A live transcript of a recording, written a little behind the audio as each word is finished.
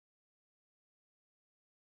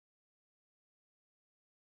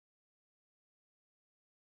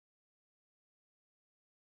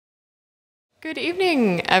Good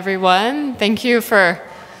evening, everyone. Thank you for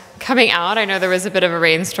coming out. I know there was a bit of a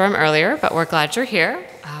rainstorm earlier, but we're glad you're here.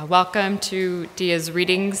 Welcome to DIA's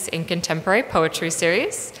Readings in Contemporary Poetry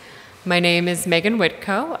series. My name is Megan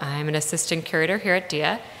Whitco. I'm an assistant curator here at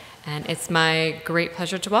DIA, and it's my great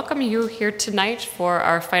pleasure to welcome you here tonight for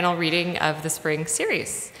our final reading of the spring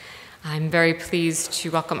series. I'm very pleased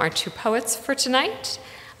to welcome our two poets for tonight,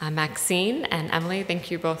 Maxine and Emily.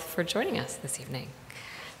 Thank you both for joining us this evening.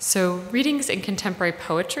 So Readings in Contemporary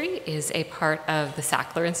Poetry is a part of the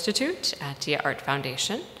Sackler Institute at DIA Art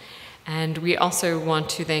Foundation. And we also want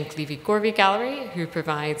to thank Levy Gorvey Gallery, who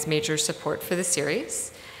provides major support for the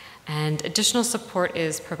series. And additional support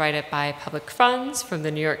is provided by public funds from the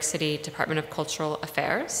New York City Department of Cultural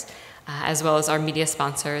Affairs, as well as our media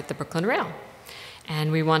sponsor, the Brooklyn Rail.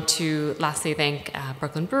 And we want to lastly thank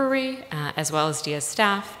Brooklyn Brewery, as well as DIA's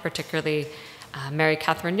staff, particularly Mary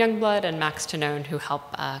Catherine Youngblood and Max Tonone, who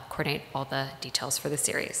help coordinate all the details for the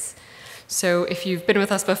series. So if you've been with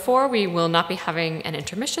us before, we will not be having an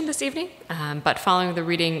intermission this evening, but following the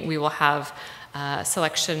reading, we will have a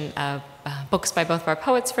selection of books by both of our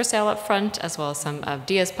poets for sale up front, as well as some of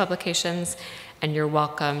DIA's publications, and you're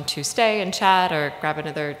welcome to stay and chat or grab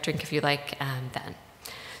another drink if you like then.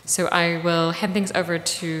 So I will hand things over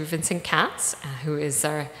to Vincent Katz, who is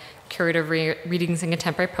our curator of Readings in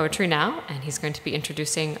Contemporary Poetry now, and he's going to be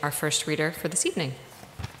introducing our first reader for this evening.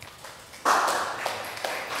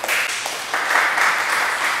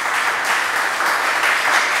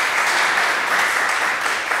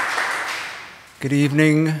 Good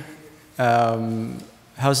evening.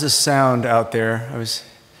 How's this sound out there? It's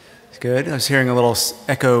good. I was hearing a little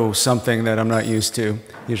echo something that I'm not used to.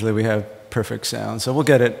 Usually we have perfect sound, so we'll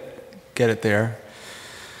get it there,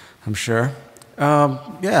 I'm sure.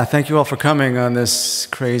 Yeah, thank you all for coming on this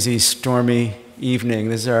crazy, stormy evening.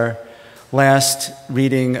 This is our last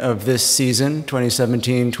reading of this season,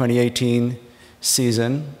 2017-2018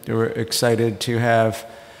 season. We're excited to have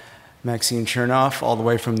Maxine Chernoff, all the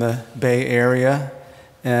way from the Bay Area,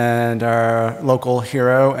 and our local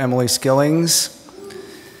hero, Emily Skillings,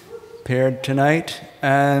 paired tonight.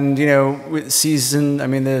 And, you know,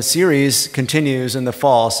 the series continues in the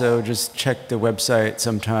fall, so just check the website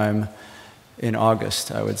sometime in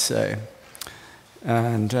August, I would say.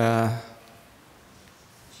 And, yeah,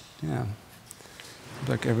 looks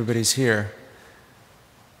like everybody's here.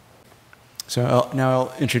 So now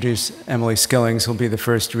I'll introduce Emily Skillings, who'll be the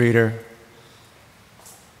first reader.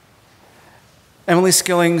 Emily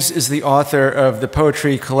Skillings is the author of the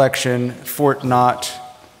poetry collection Fort Knott,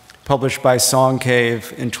 published by Song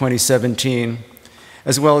Cave in 2017,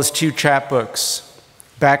 as well as two chapbooks,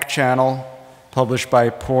 Back Channel, published by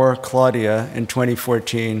Poor Claudia in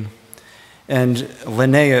 2014, and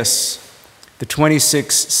Linnaeus, the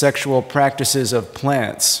 26 Sexual Practices of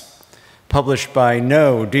Plants, published by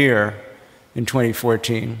No Dear in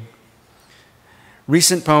 2014.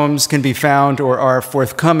 Recent poems can be found or are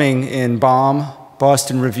forthcoming in Bomb,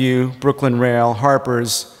 Boston Review, Brooklyn Rail,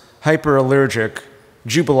 Harper's, Hyperallergic,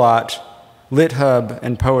 Jubilat, Lit Hub,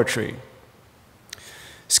 and Poetry.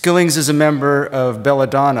 Skillings is a member of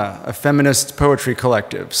Belladonna, a feminist poetry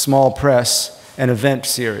collective, small press, and event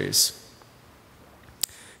series.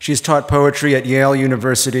 She has taught poetry at Yale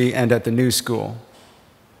University and at the New School.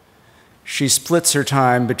 She splits her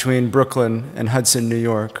time between Brooklyn and Hudson, New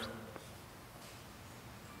York.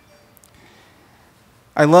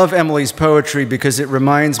 I love Emily's poetry because it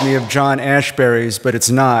reminds me of John Ashbery's, but it's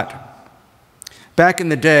not. Back in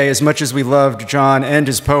the day, as much as we loved John and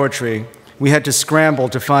his poetry, we had to scramble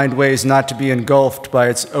to find ways not to be engulfed by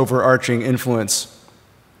its overarching influence.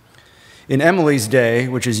 In Emily's day,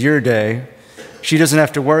 which is your day, she doesn't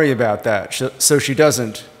have to worry about that, so she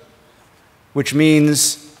doesn't, which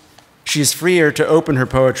means she is freer to open her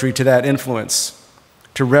poetry to that influence,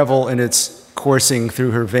 to revel in its coursing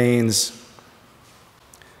through her veins.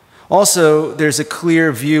 Also, there's a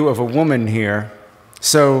clear view of a woman here,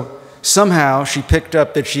 so somehow she picked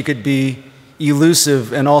up that she could be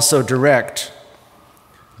elusive and also direct,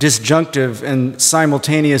 disjunctive and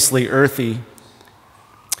simultaneously earthy,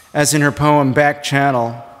 as in her poem Back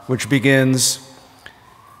Channel, which begins,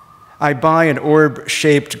 I buy an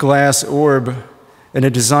orb-shaped glass orb and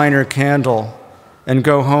a designer candle and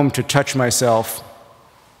go home to touch myself.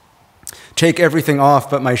 Take everything off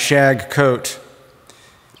but my shag coat.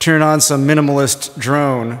 Turn on some minimalist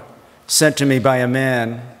drone sent to me by a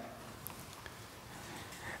man.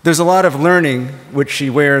 There's a lot of learning which she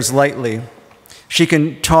wears lightly. She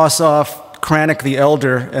can toss off Cranach the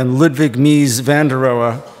Elder and Ludwig Mies van der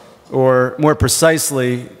Rohe, or more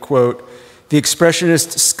precisely, quote, the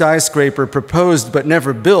expressionist skyscraper proposed but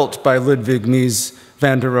never built by Ludwig Mies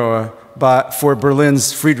van der Rohe, for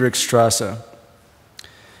Berlin's Friedrichstrasse.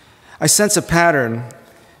 I sense a pattern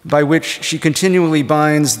by which she continually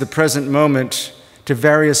binds the present moment to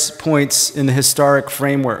various points in the historic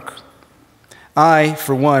framework. I,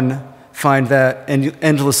 for one, find that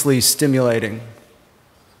endlessly stimulating.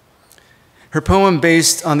 Her poem,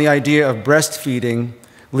 based on the idea of breastfeeding,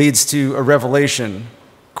 leads to a revelation.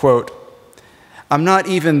 Quote, "I'm not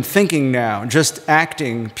even thinking now, just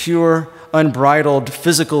acting, pure, unbridled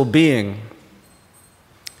physical being."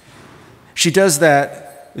 She does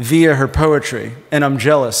that via her poetry, and I'm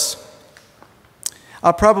jealous.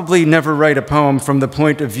 I'll probably never write a poem from the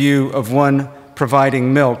point of view of one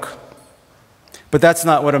providing milk, but that's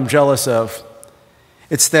not what I'm jealous of.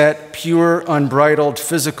 It's that pure, unbridled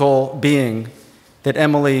physical being that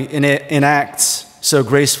Emily enacts so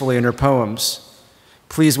gracefully in her poems.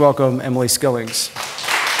 Please welcome Emily Skillings.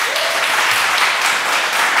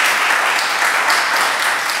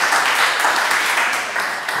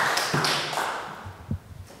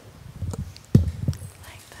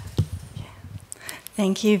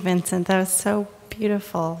 Thank you, Vincent. That was so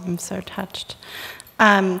beautiful. I'm so touched.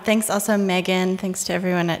 Thanks also, Megan. Thanks to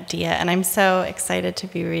everyone at DIA. And I'm so excited to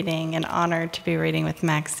be reading and honored to be reading with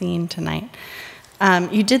Maxine tonight.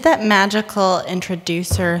 You did that magical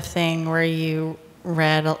introducer thing where you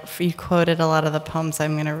quoted a lot of the poems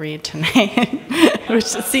I'm going to read tonight, which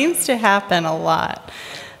seems to happen a lot.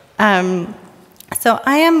 So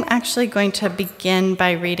I am actually going to begin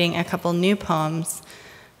by reading a couple new poems,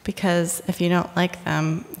 because if you don't like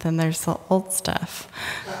them, then there's the old stuff.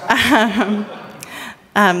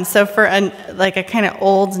 So for a kind of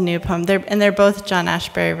old new poem, they're both John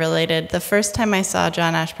Ashbery related. The first time I saw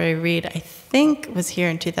John Ashbery read, I think, was here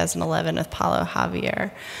in 2011 with Paulo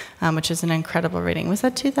Javier, which is an incredible reading. Was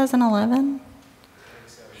that 2011?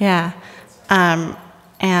 Yeah.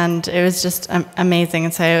 And it was just amazing.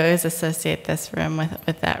 And so I always associate this room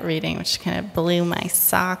with that reading, which kind of blew my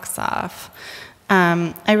socks off.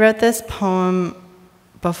 I wrote this poem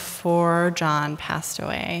before John passed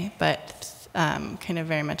away, but kind of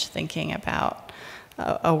very much thinking about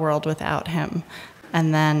a world without him.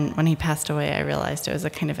 And then when he passed away, I realized it was a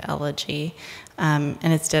kind of elegy, and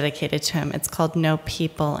it's dedicated to him. It's called No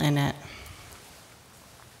People in It.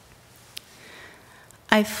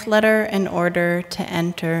 I flutter in order to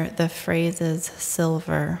enter the phrase's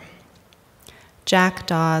silver.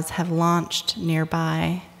 Jackdaws have launched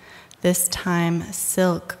nearby, this time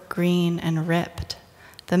silk, green, and ripped,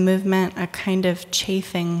 the movement a kind of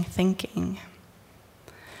chafing thinking.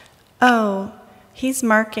 Oh, he's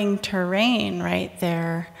marking terrain right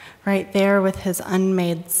there with his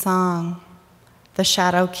unmade song. The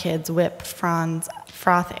shadow kids whip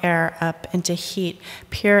froth air up into heat,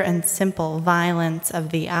 pure and simple violence of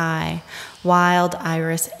the eye, wild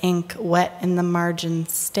iris ink wet in the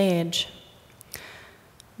margins stage.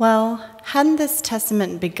 Well, hadn't this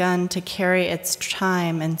testament begun to carry its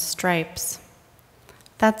chime and stripes?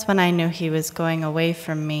 That's when I knew he was going away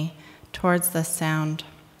from me, towards the sound.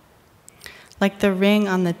 Like the ring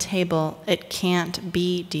on the table, it can't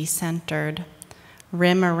be decentered.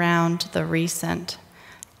 Rim around the recent.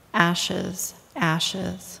 Ashes,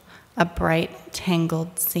 ashes, a bright,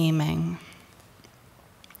 tangled seeming.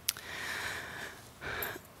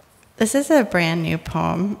 This is a brand new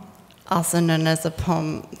poem, also known as a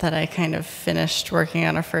poem that I kind of finished working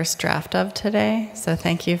on a first draft of today, so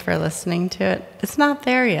thank you for listening to it. It's not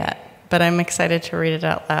there yet, but I'm excited to read it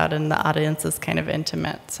out loud, and the audience is kind of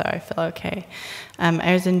intimate, so I feel okay.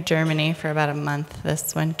 I was in Germany for about a month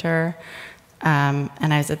this winter, and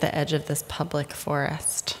I was at the edge of this public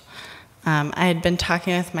forest. I had been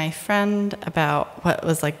talking with my friend about what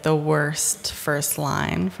was like the worst first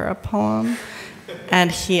line for a poem,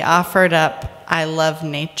 and he offered up, "I love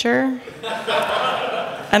nature."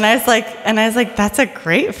 And I was like, that's a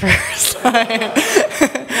great first line.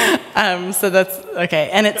 So that's okay.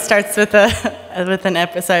 And it starts with an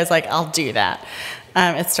episode. So I was like, I'll do that.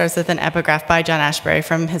 It starts with an epigraph by John Ashbery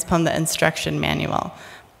from his poem, The Instruction Manual.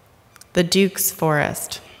 The Duke's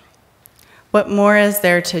Forest. What more is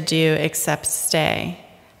there to do except stay,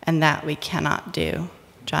 and that we cannot do?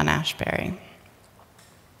 John Ashbery.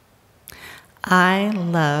 I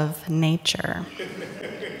love nature.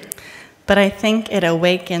 But I think it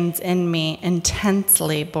awakens in me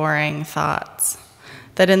intensely boring thoughts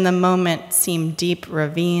that in the moment seem deep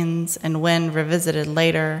ravines and when revisited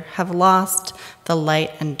later have lost the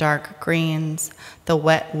light and dark greens, the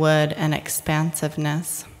wet wood and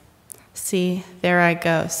expansiveness. See, there I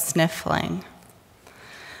go, sniffling.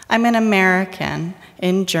 I'm an American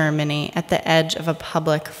in Germany at the edge of a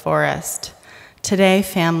public forest. Today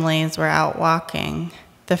families were out walking.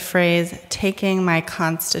 the phrase, taking my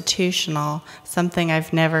constitutional, something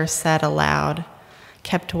I've never said aloud,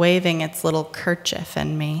 kept waving its little kerchief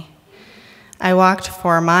in me. I walked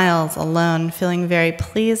 4 miles alone, feeling very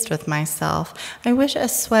pleased with myself. I wish a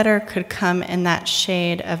sweater could come in that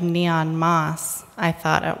shade of neon moss, I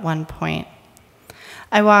thought at one point.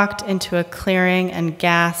 I walked into a clearing and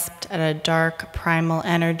gasped at a dark primal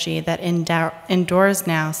energy that indoors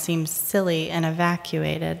now seems silly and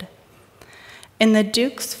evacuated. In the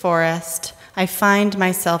Duke's forest, I find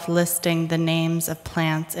myself listing the names of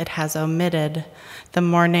plants it has omitted. The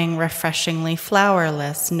morning refreshingly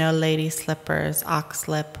flowerless, no lady slippers,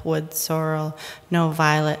 oxlip, wood sorrel, no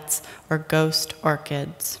violets or ghost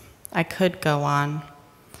orchids. I could go on.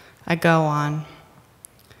 I go on.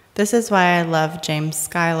 This is why I love James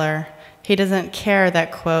Schuyler. He doesn't care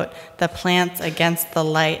that, quote, the plants against the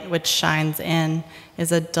light which shines in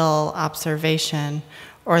is a dull observation,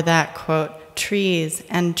 or that, quote, trees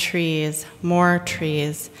and trees, more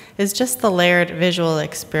trees, is just the layered visual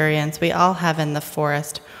experience we all have in the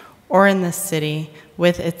forest or in the city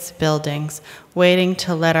with its buildings, waiting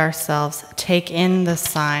to let ourselves take in the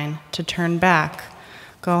sign, to turn back,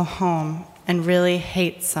 go home, and really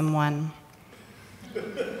hate someone.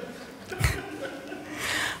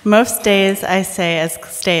 Most days I stay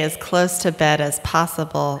as close to bed as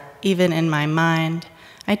possible, even in my mind.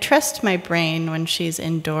 I trust my brain when she's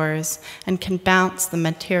indoors and can bounce the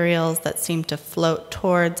materials that seem to float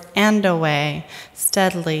towards and away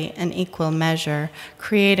steadily in equal measure,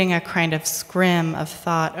 creating a kind of scrim of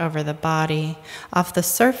thought over the body, off the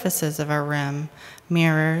surfaces of a room,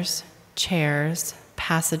 mirrors, chairs,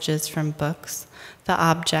 passages from books, the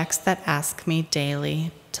objects that ask me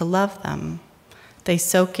daily to love them. They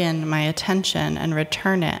soak in my attention and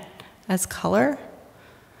return it as color.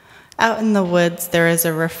 Out in the woods, there is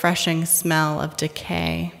a refreshing smell of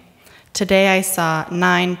decay. Today I saw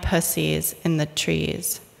 9 pussies in the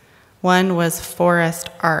trees. One was forest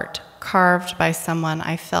art, carved by someone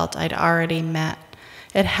I felt I'd already met.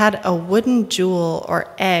 It had a wooden jewel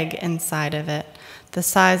or egg inside of it, the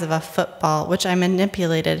size of a football, which I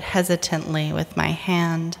manipulated hesitantly with my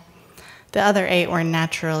hand. The other 8 were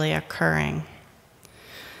naturally occurring.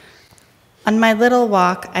 On my little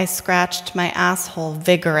walk, I scratched my asshole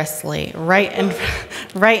vigorously, right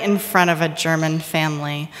in front of a German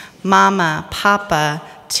family. Mama, Papa,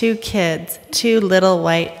 2 kids, 2 little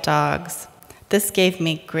white dogs. This gave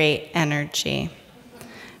me great energy.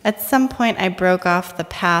 At some point, I broke off the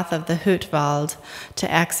path of the Hutwald to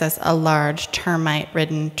access a large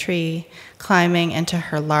termite-ridden tree, climbing into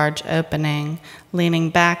her large opening, leaning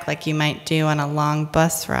back like you might do on a long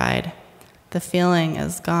bus ride. The feeling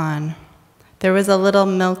is gone. There was a little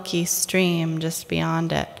milky stream just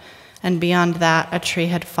beyond it, and beyond that a tree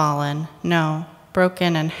had fallen. No,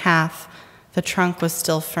 broken in half. The trunk was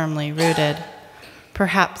still firmly rooted.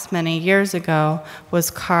 Perhaps many years ago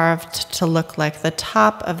was carved to look like the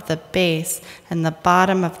top of the base and the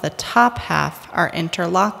bottom of the top half are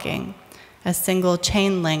interlocking, a single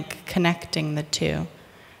chain link connecting the two.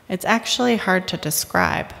 It's actually hard to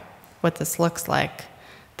describe what this looks like,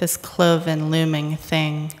 this cloven looming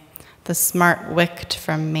thing. The smart wicked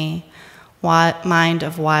from me, mind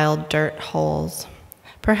of wild dirt holes.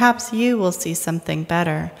 Perhaps you will see something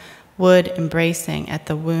better, wood embracing at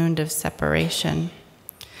the wound of separation.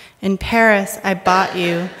 In Paris, I bought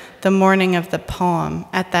you the morning of the poem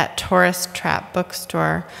at that tourist trap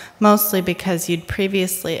bookstore, mostly because you'd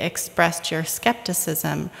previously expressed your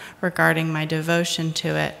skepticism regarding my devotion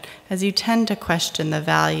to it, as you tend to question the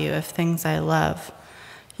value of things I love.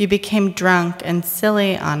 You became drunk and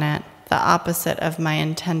silly on it, the opposite of my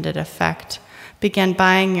intended effect, began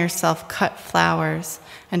buying yourself cut flowers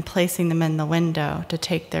and placing them in the window to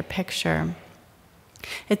take their picture.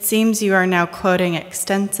 It seems you are now quoting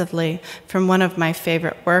extensively from one of my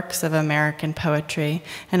favorite works of American poetry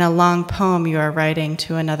in a long poem you are writing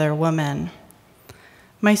to another woman.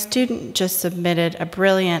 My student just submitted a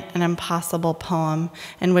brilliant and impossible poem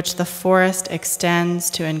in which the forest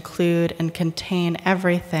extends to include and contain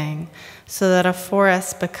everything, so that a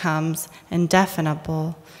forest becomes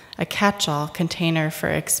indefinable, a catch-all container for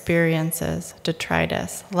experiences,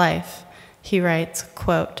 detritus, life. He writes,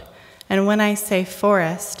 quote, "And when I say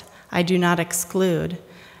forest, I do not exclude,"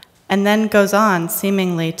 and then goes on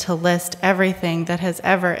seemingly to list everything that has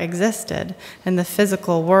ever existed in the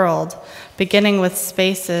physical world, beginning with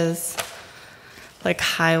spaces like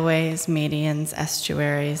highways, medians,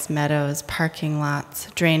 estuaries, meadows, parking lots,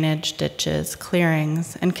 drainage, ditches,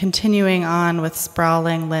 clearings, and continuing on with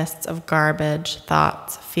sprawling lists of garbage,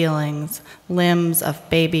 thoughts, feelings, limbs of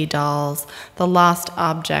baby dolls, the lost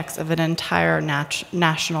objects of an entire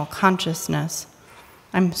national consciousness.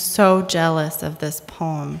 I'm so jealous of this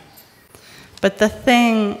poem. But the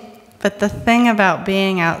thing about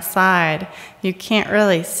being outside, you can't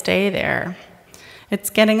really stay there. It's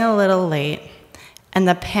getting a little late, and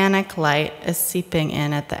the panic light is seeping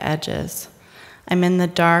in at the edges. I'm in the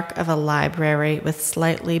dark of a library with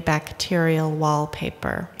slightly bacterial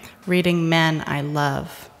wallpaper, reading men I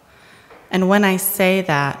love. And when I say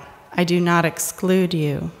that, I do not exclude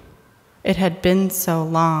you. It had been so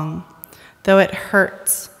long, though it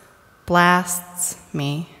hurts, blasts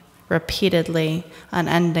me repeatedly,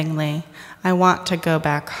 unendingly. I want to go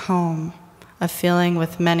back home, a feeling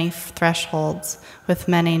with many thresholds, with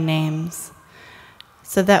many names,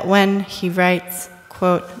 so that when he writes,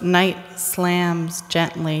 quote, night slams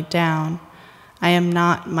gently down, I am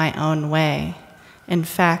not my own way. In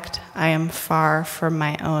fact, I am far from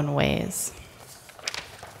my own ways.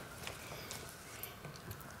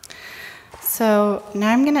 So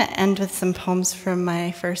now I'm going to end with some poems from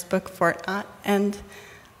my first book, Fortnot, and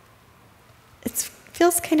it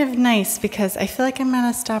feels kind of nice because I feel like I'm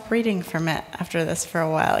going to stop reading from it after this for a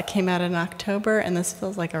while. It came out in October, and this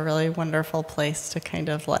feels like a really wonderful place to kind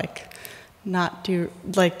of like not do,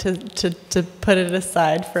 like to put it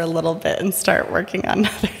aside for a little bit and start working on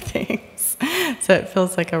other things. So it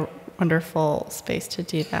feels like a wonderful space to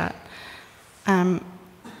do that.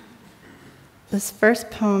 This first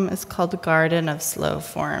poem is called Garden of Slow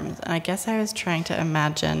Forms, and I guess I was trying to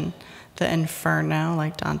imagine the Inferno,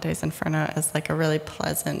 like Dante's Inferno, as like a really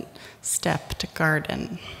pleasant stepped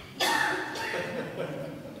garden.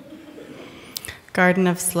 Garden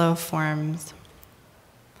of Slow Forms.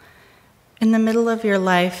 In the middle of your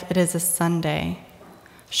life, it is a Sunday.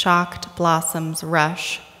 Shocked blossoms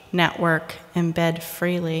rush, network, embed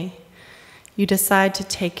freely. You decide to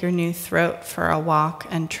take your new throat for a walk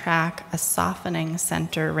and track a softening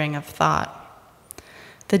center ring of thought.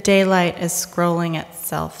 The daylight is scrolling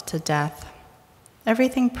itself to death.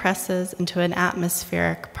 Everything presses into an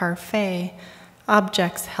atmospheric parfait,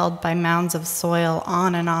 objects held by mounds of soil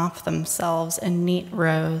on and off themselves in neat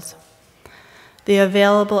rows. The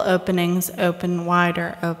available openings open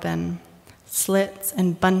wider open. Slits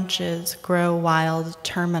and bunches grow wild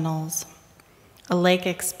terminals. A lake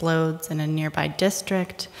explodes in a nearby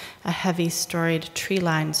district. A heavy storied tree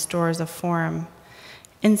line stores a form.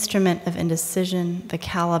 Instrument of indecision, the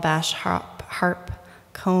calabash harp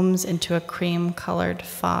combs into a cream-colored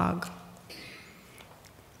fog.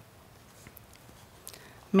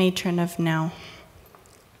 Matron of now.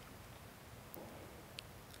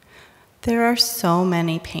 There are so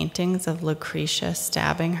many paintings of Lucretia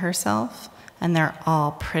stabbing herself, and they're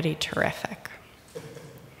all pretty terrific.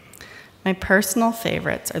 My personal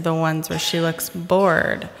favorites are the ones where she looks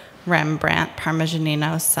bored, Rembrandt,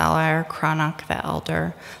 Parmigianino, Salar, Cranach the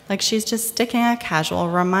Elder, like she's just sticking a casual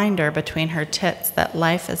reminder between her tits that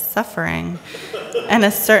life is suffering, and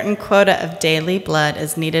a certain quota of daily blood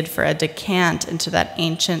is needed for a decant into that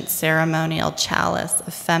ancient ceremonial chalice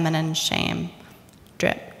of feminine shame.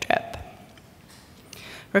 Drip, drip.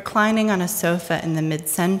 Reclining on a sofa in the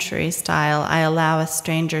mid-century style, I allow a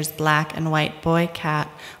stranger's black and white boy cat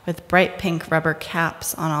with bright pink rubber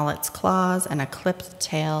caps on all its claws and a clipped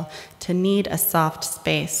tail to need a soft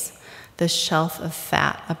space, the shelf of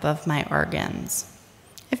fat above my organs.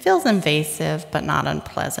 It feels invasive but not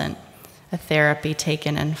unpleasant, a therapy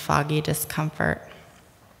taken in foggy discomfort.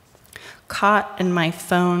 Caught in my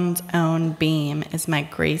phone's own beam is my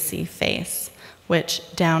Gracie face, which,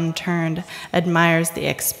 downturned, admires the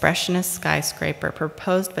expressionist skyscraper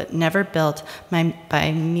proposed but never built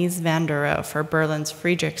by Mies van der Rohe for Berlin's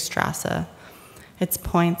Friedrichstrasse, its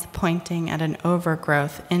points pointing at an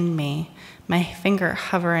overgrowth in me, my finger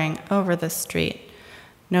hovering over the street.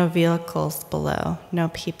 No vehicles below, no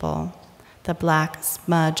people. The black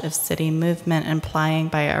smudge of city movement implying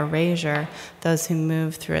by erasure those who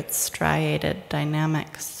move through its striated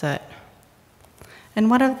dynamic soot. And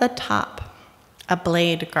what of the top? A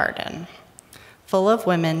blade garden, full of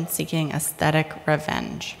women seeking aesthetic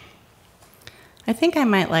revenge. I think I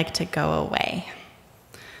might like to go away.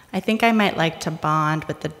 I think I might like to bond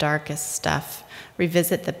with the darkest stuff,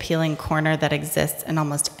 revisit the peeling corner that exists in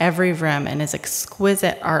almost every room and is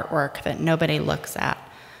exquisite artwork that nobody looks at,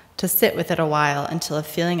 to sit with it a while until a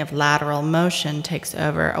feeling of lateral motion takes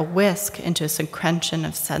over, a whisk into a sequential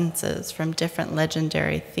of senses from different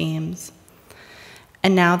legendary themes.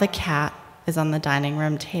 And now the cat is on the dining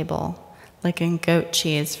room table, licking goat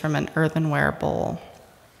cheese from an earthenware bowl.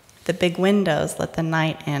 The big windows let the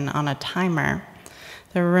night in on a timer.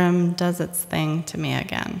 The room does its thing to me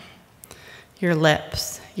again. Your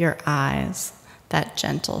lips, your eyes, that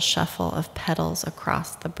gentle shuffle of petals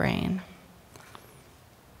across the brain.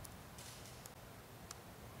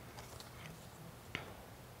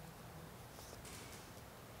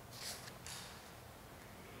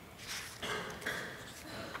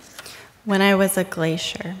 When I was a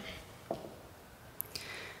glacier.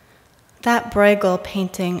 That Bruegel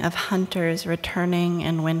painting of hunters returning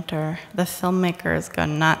in winter, the filmmakers go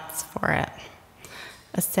nuts for it.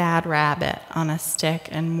 A sad rabbit on a stick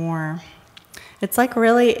and more. It's like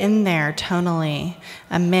really in there tonally,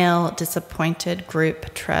 a male disappointed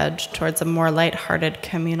group trudge towards a more lighthearted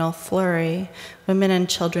communal flurry, women and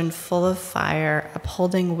children full of fire,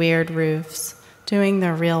 upholding weird roofs, doing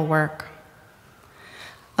their real work.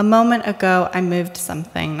 A moment ago, I moved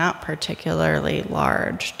something not particularly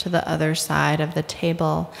large to the other side of the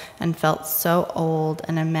table and felt so old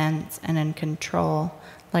and immense and in control,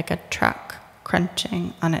 like a truck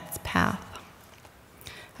crunching on its path.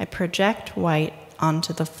 I project white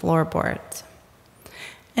onto the floorboards.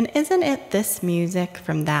 And isn't it this music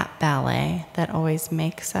from that ballet that always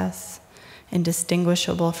makes us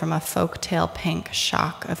indistinguishable from a folktale pink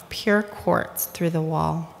shock of pure quartz through the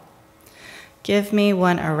wall? Give me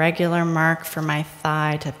one irregular mark for my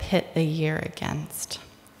thigh to pit the year against.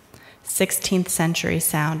 16th century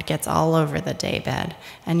sound gets all over the daybed,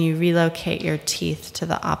 and you relocate your teeth to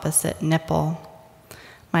the opposite nipple.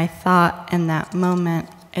 My thought in that moment,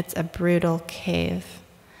 it's a brutal cave.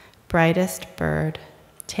 Brightest bird,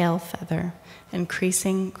 tail feather,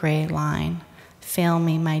 increasing gray line. Fail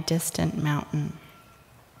me, my distant mountain.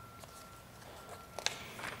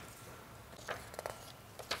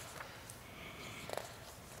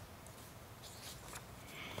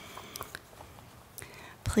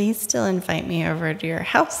 Please still invite me over to your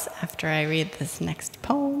house after I read this next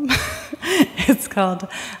poem. It's called,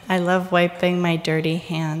 I Love Wiping My Dirty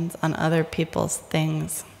Hands on Other People's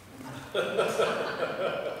Things.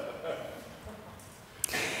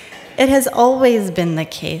 It has always been the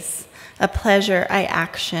case. A pleasure I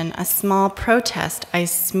action, a small protest I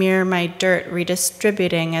smear my dirt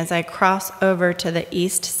redistributing as I cross over to the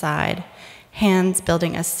east side, hands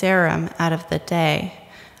building a serum out of the day.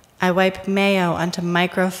 I wipe mayo onto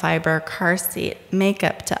microfiber car seat,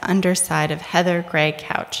 makeup to underside of heather gray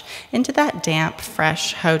couch, into that damp,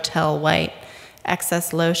 fresh hotel white,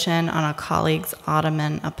 excess lotion on a colleague's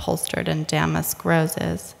ottoman upholstered in damask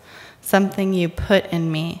roses. Something you put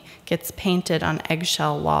in me gets painted on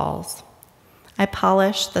eggshell walls. I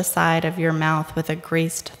polish the side of your mouth with a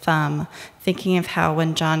greased thumb, thinking of how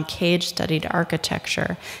when John Cage studied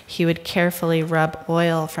architecture, he would carefully rub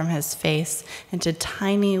oil from his face into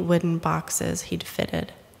tiny wooden boxes he'd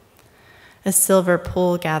fitted. A silver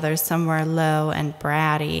pool gathers somewhere low and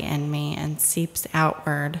bratty in me and seeps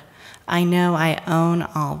outward. I know I own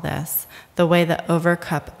all this, the way the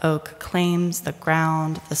overcup oak claims the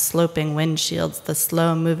ground, the sloping windshields, the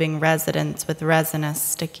slow-moving residents with resinous,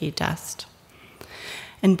 sticky dust.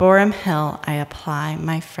 In Borum Hill, I apply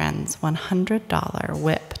my friend's $100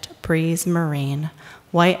 whipped Breeze Marine,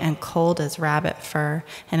 white and cold as rabbit fur,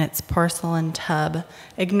 in its porcelain tub.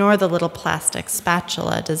 Ignore the little plastic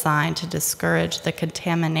spatula designed to discourage the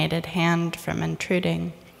contaminated hand from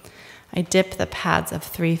intruding. I dip the pads of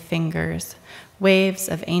 3 fingers. Waves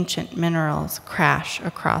of ancient minerals crash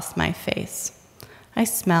across my face. I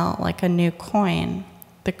smell like a new coin.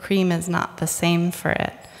 The cream is not the same for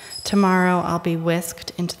it. Tomorrow I'll be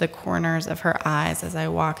whisked into the corners of her eyes as I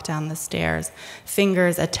walk down the stairs,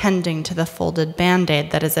 fingers attending to the folded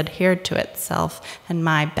Band-Aid that has adhered to itself in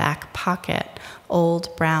my back pocket,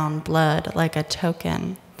 old brown blood like a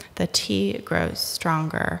token. The tea grows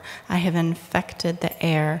stronger. I have infected the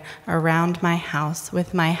air around my house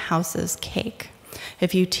with my house's cake.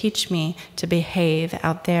 If you teach me to behave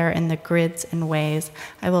out there in the grids and ways,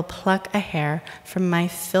 I will pluck a hair from my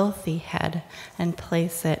filthy head and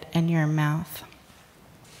place it in your mouth.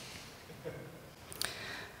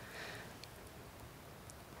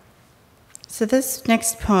 So this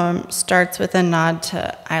next poem starts with a nod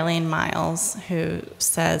to Eileen Miles, who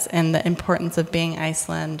says, in The Importance of Being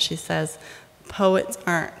Iceland, she says, poets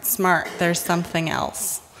aren't smart, there's something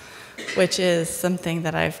else, which is something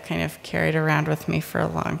that I've kind of carried around with me for a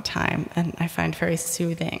long time, and I find very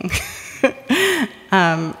soothing.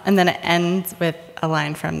 And then it ends with a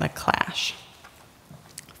line from The Clash.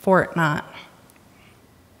 Fort Knott.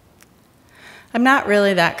 I'm not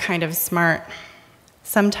really that kind of smart.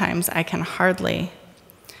 Sometimes I can hardly.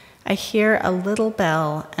 I hear a little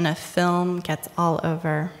bell and a film gets all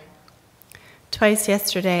over. Twice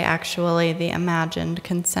yesterday, actually, the imagined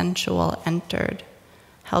consensual entered,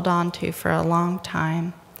 held on to for a long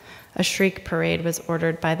time. A shriek parade was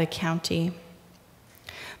ordered by the county.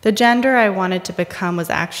 The gender I wanted to become was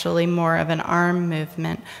actually more of an arm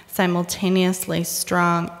movement, simultaneously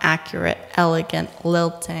strong, accurate, elegant,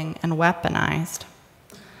 lilting, and weaponized.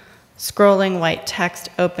 Scrolling white text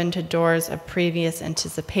opened to doors of previous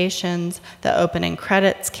anticipations. The opening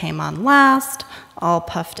credits came on last, all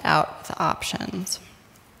puffed out with options.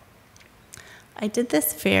 I did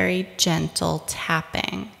this very gentle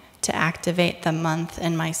tapping to activate the month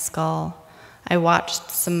in my skull. I watched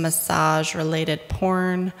some massage-related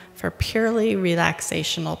porn for purely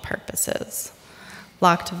relaxational purposes.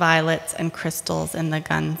 Locked violets and crystals in the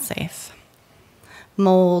gun safe.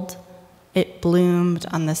 Mold, it bloomed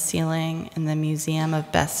on the ceiling in the Museum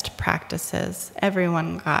of Best Practices.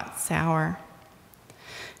 Everyone got sour.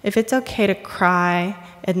 If it's okay to cry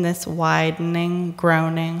in this widening,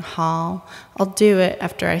 groaning hall, I'll do it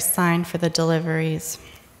after I sign for the deliveries.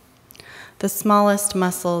 The smallest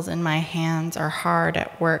muscles in my hands are hard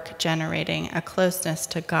at work generating a closeness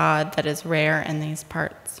to God that is rare in these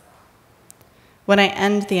parts. When I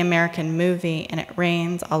end the American movie and it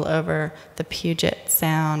rains all over the Puget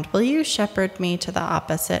Sound, will you shepherd me to the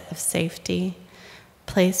opposite of safety?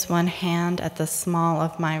 Place one hand at the small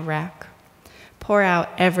of my wreck. Pour out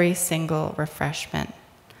every single refreshment.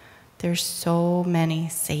 There's so many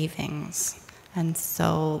savings and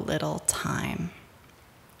so little time.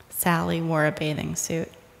 Sally wore a bathing suit.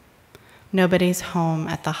 Nobody's home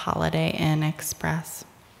at the Holiday Inn Express.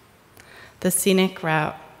 The scenic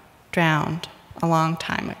route drowned a long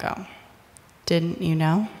time ago. Didn't you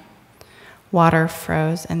know? Water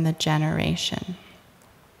froze in the generation.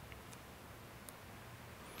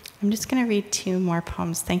 I'm just going to read 2 more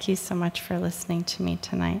poems. Thank you so much for listening to me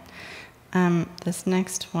tonight. This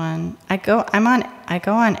next one, I go on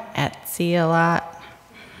Etsy a lot.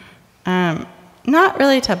 Not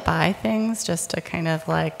really to buy things, just to kind of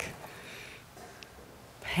like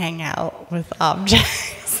hang out with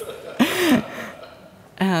objects.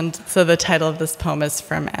 And so the title of this poem is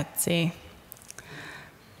from Etsy.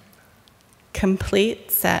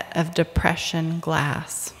 Complete set of depression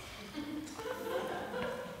glass.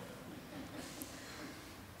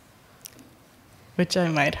 Which I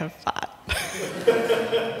might have bought.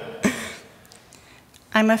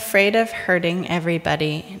 I'm afraid of hurting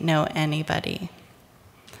everybody, no anybody.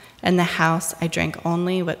 In the house, I drink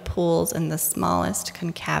only what pools in the smallest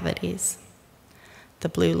concavities. The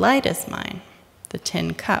blue light is mine, the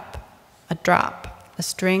tin cup, a drop, a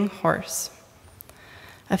string horse.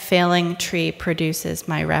 A failing tree produces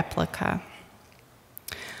my replica.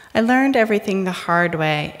 I learned everything the hard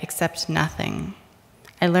way, except nothing.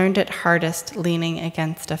 I learned it hardest leaning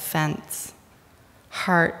against a fence.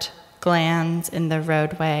 Heart, glands in the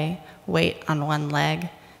roadway, weight on one leg,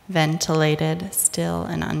 ventilated, still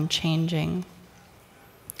and unchanging.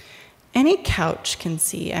 Any couch can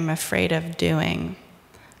see I'm afraid of doing.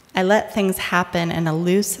 I let things happen in a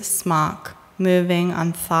loose smock, moving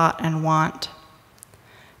on thought and want.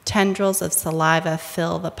 Tendrils of saliva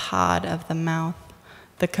fill the pod of the mouth.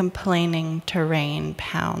 The complaining terrain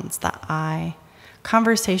pounds the eye.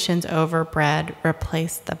 Conversations over bread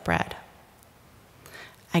replace the bread.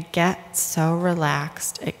 I get so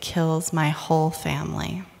relaxed, it kills my whole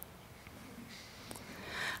family.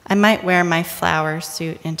 I might wear my flower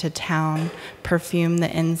suit into town, perfume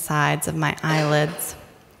the insides of my eyelids.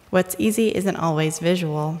 What's easy isn't always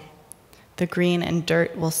visual. The green and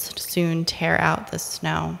dirt will soon tear out the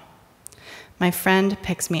snow. My friend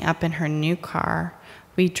picks me up in her new car.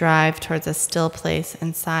 We drive towards a still place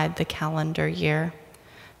inside the calendar year.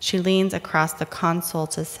 She leans across the console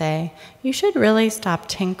to say, "You should really stop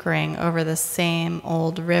tinkering over the same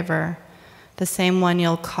old river, the same one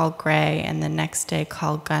you'll call gray and the next day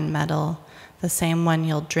call gunmetal, the same one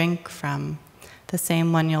you'll drink from, the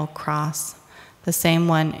same one you'll cross, the same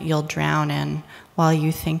one you'll drown in while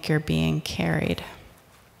you think you're being carried."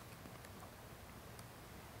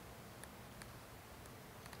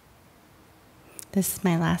 This is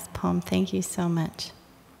my last poem. Thank you so much.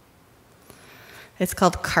 It's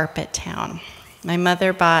called Carpet Town. My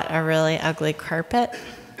mother bought a really ugly carpet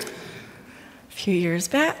a few years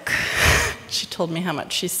back. She told me how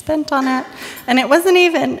much she spent on it. And it wasn't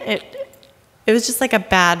even, it was just like a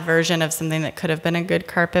bad version of something that could have been a good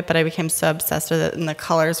carpet, but I became so obsessed with it, and the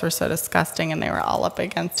colors were so disgusting, and they were all up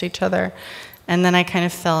against each other. And then I kind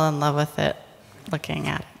of fell in love with it, looking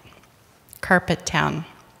at it. Carpet Town.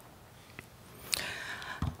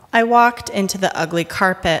 I walked into the ugly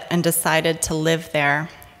carpet and decided to live there.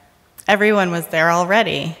 Everyone was there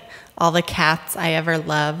already. All the cats I ever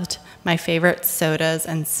loved, my favorite sodas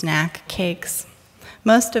and snack cakes.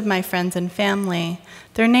 Most of my friends and family,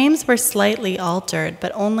 their names were slightly altered,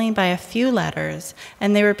 but only by a few letters,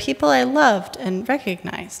 and they were people I loved and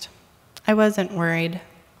recognized. I wasn't worried.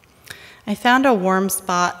 I found a warm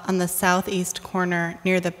spot on the southeast corner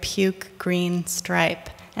near the puke green stripe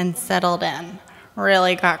and settled in,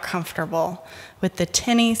 really got comfortable with the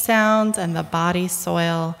tinny sounds and the body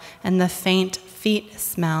soil and the faint feet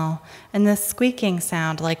smell and the squeaking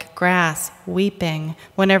sound like grass weeping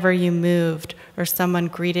whenever you moved or someone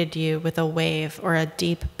greeted you with a wave or a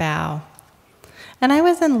deep bow. And I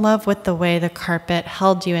was in love with the way the carpet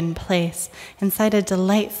held you in place inside a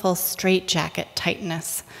delightful straitjacket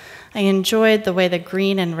tightness. I enjoyed the way the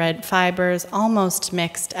green and red fibers almost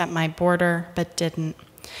mixed at my border, but didn't.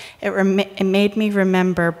 It made me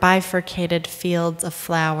remember bifurcated fields of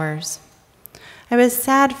flowers. I was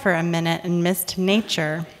sad for a minute and missed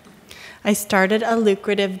nature. I started a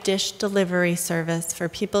lucrative dish delivery service for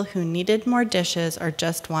people who needed more dishes or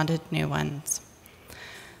just wanted new ones.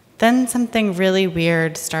 Then something really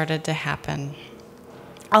weird started to happen.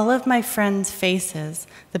 All of my friends' faces,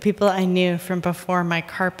 the people I knew from before my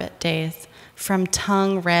carpet days, from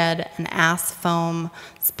tongue red and ass foam,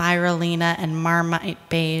 spirulina and marmite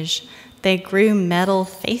beige, they grew metal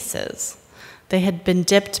faces. They had been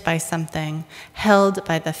dipped by something, held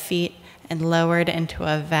by the feet, and lowered into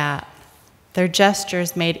a vat. Their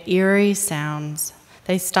gestures made eerie sounds.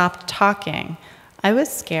 They stopped talking. I was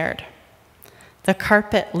scared. The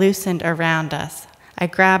carpet loosened around us. I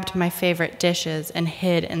grabbed my favorite dishes and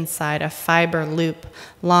hid inside a fiber loop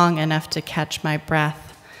long enough to catch my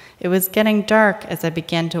breath. It was getting dark as I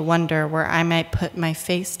began to wonder where I might put my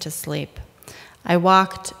face to sleep. I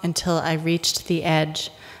walked until I reached the edge.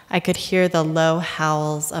 I could hear the low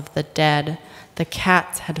howls of the dead. The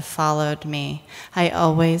cats had followed me. I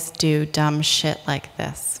always do dumb shit like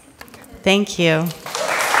this. Thank you.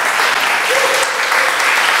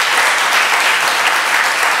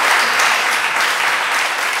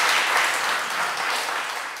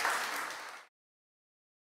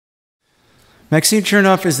 Maxine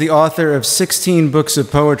Chernoff is the author of 16 books of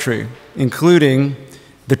poetry, including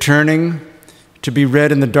The Turning, To Be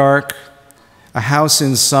Read in the Dark, A House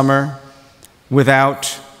in Summer,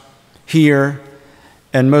 Without, Here,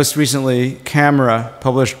 and most recently, Camera,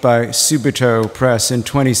 published by Subito Press in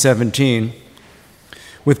 2017.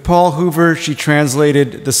 With Paul Hoover, she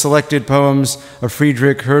translated the selected poems of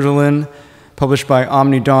Friedrich Hölderlin, published by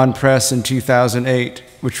Omnidawn Press in 2008,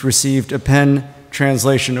 which received a PEN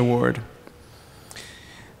Translation Award.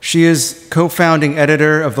 She is co-founding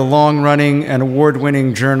editor of the long-running and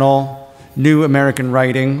award-winning journal New American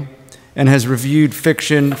Writing and has reviewed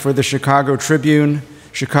fiction for the Chicago Tribune,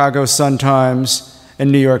 Chicago Sun-Times,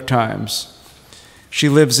 and New York Times. She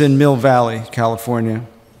lives in Mill Valley, California.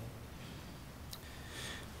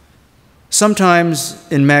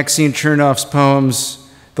 Sometimes in Maxine Chernoff's poems,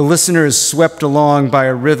 the listener is swept along by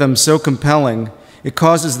a rhythm so compelling it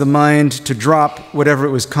causes the mind to drop whatever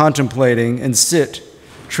it was contemplating and sit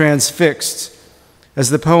transfixed as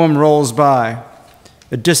the poem rolls by,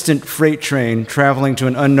 a distant freight train traveling to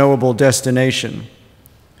an unknowable destination.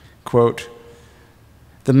 Quote,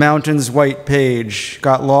 "The mountain's white page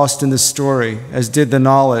got lost in the story, as did the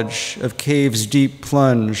knowledge of cave's deep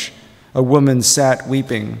plunge. A woman sat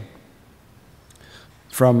weeping."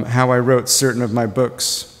 From How I Wrote Certain of My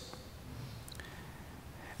Books.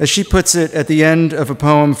 As she puts it at the end of a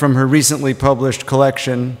poem from her recently published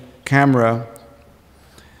collection, Camera,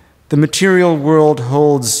 "The material world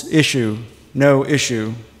holds issue, no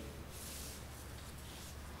issue."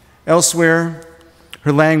 Elsewhere,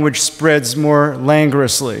 her language spreads more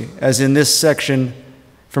languorously, as in this section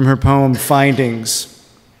from her poem Findings.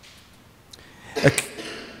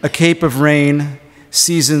 A cape of rain,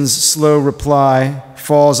 season's slow reply,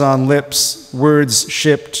 falls on lips, words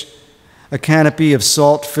shipped. A canopy of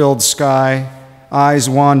salt-filled sky, eyes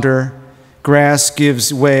wander, grass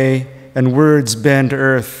gives way, and words bend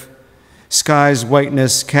earth. Sky's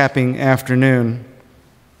whiteness capping afternoon.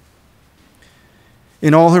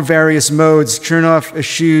 In all her various modes, Chernoff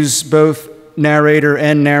eschews both narrator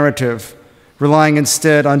and narrative, relying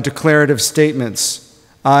instead on declarative statements,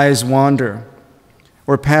 eyes wander,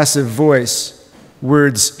 or passive voice,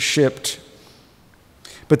 words shipped.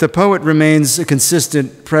 But the poet remains a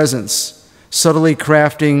consistent presence, subtly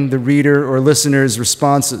crafting the reader or listener's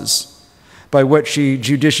responses by what she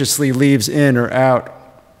judiciously leaves in or out.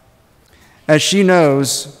 As she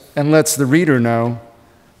knows, and lets the reader know,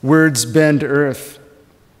 words bend earth.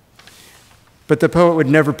 But the poet would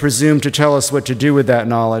never presume to tell us what to do with that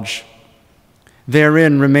knowledge.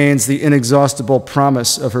 Therein remains the inexhaustible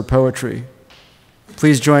promise of her poetry.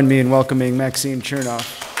 Please join me in welcoming Maxine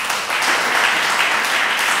Chernoff.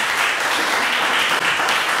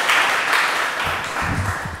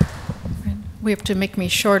 We have to make me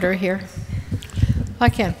shorter here. I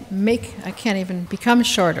can't even become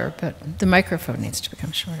shorter, but the microphone needs to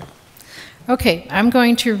become shorter. Okay, I'm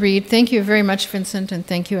going to read. Thank you very much, Vincent, and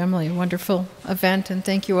thank you, Emily. Wonderful event, and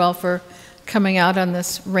thank you all for coming out on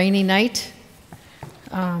this rainy night.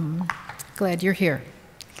 Glad you're here.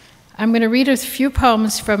 I'm going to read a few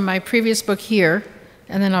poems from my previous book here,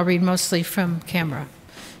 and then I'll read mostly from camera.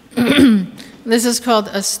 This is called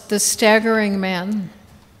The Staggering Man.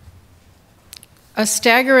 A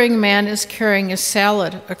staggering man is carrying a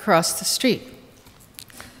salad across the street.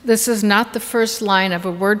 This is not the first line of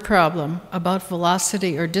a word problem about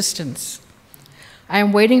velocity or distance. I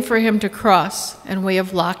am waiting for him to cross, and we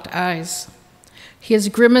have locked eyes. He is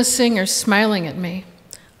grimacing or smiling at me.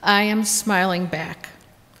 I am smiling back.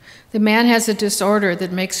 The man has a disorder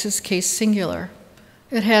that makes his case singular.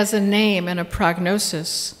 It has a name and a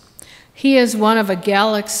prognosis. He is one of a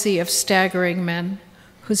galaxy of staggering men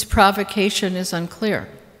whose provocation is unclear.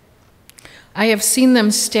 I have seen them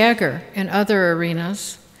stagger in other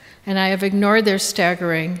arenas, and I have ignored their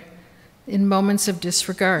staggering in moments of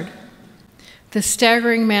disregard. The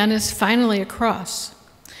staggering man is finally across.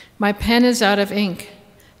 My pen is out of ink,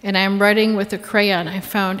 and I am writing with a crayon I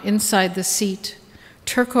found inside the seat.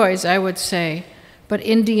 Turquoise, I would say, but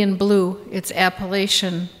Indian blue, its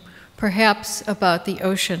appellation, perhaps about the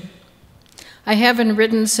ocean. I haven't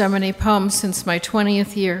written so many poems since my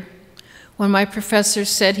 20th year, when my professor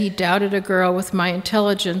said he doubted a girl with my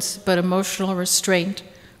intelligence but emotional restraint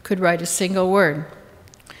could write a single word.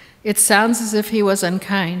 It sounds as if he was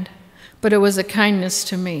unkind, but it was a kindness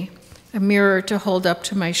to me, a mirror to hold up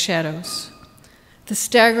to my shadows. The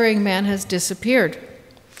staggering man has disappeared.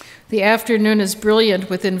 The afternoon is brilliant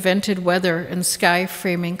with invented weather and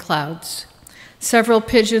sky-framing clouds. Several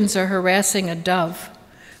pigeons are harassing a dove,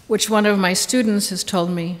 which one of my students has told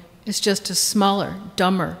me is just a smaller,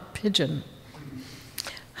 dumber pigeon.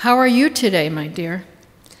 How are you today, my dear?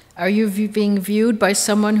 Are you being viewed by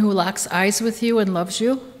someone who locks eyes with you and loves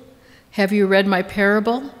you? Have you read my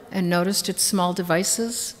parable and noticed its small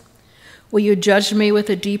devices? Will you judge me with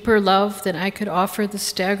a deeper love than I could offer the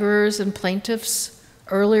staggerers and plaintiffs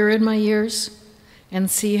earlier in my years,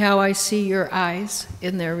 and see how I see your eyes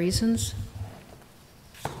in their reasons?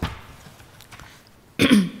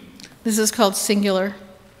 This is called Singular.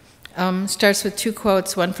 Starts with two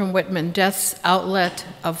quotes, one from Whitman, Death's outlet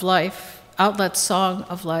of life, outlet song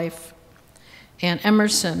of life, and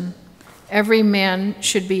Emerson, every man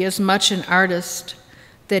should be as much an artist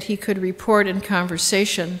that he could report in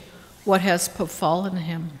conversation what has befallen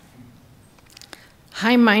him.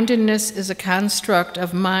 High-mindedness is a construct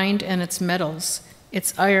of mind and its metals,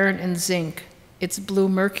 its iron and zinc, its blue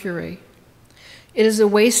mercury. It is a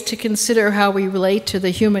waste to consider how we relate to the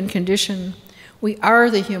human condition. We are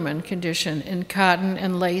the human condition in cotton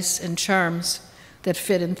and lace and charms that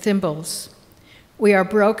fit in thimbles. We are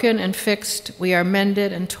broken and fixed. We are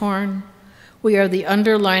mended and torn. We are the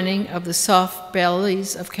underlining of the soft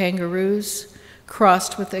bellies of kangaroos,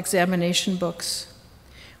 crossed with examination books.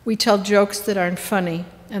 We tell jokes that aren't funny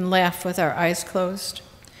and laugh with our eyes closed.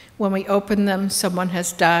 When we open them, someone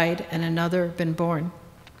has died and another been born.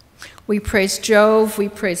 We praise Jove, we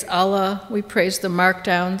praise Allah, we praise the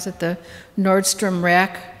markdowns at the Nordstrom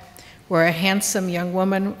rack, where a handsome young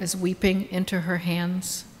woman is weeping into her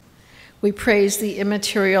hands. We praise the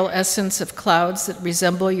immaterial essence of clouds that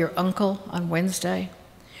resemble your uncle on Wednesday.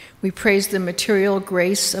 We praise the material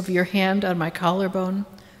grace of your hand on my collarbone,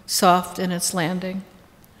 soft in its landing.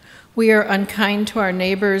 We are unkind to our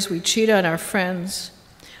neighbors, we cheat on our friends.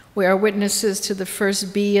 We are witnesses to the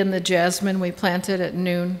first bee in the jasmine we planted at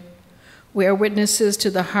noon. We are witnesses to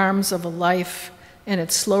the harms of a life and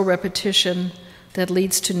its slow repetition that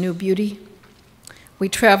leads to new beauty. We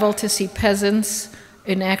travel to see peasants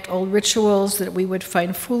enact old rituals that we would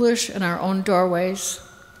find foolish in our own doorways.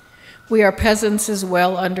 We are peasants as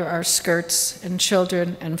well under our skirts, and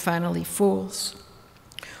children, and finally fools.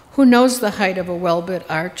 Who knows the height of a well-built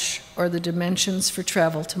arch or the dimensions for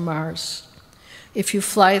travel to Mars? If you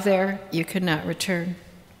fly there, you cannot return.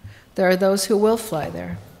 There are those who will fly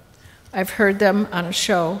there. I've heard them on a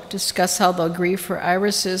show discuss how they'll grieve for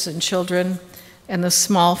irises and children and the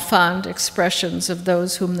small, fond expressions of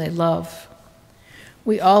those whom they love.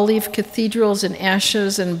 We all leave cathedrals in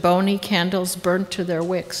ashes and bony candles burnt to their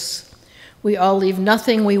wicks. We all leave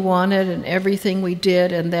nothing we wanted and everything we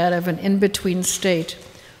did, and that of an in-between state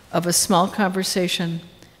of a small conversation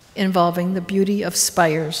involving the beauty of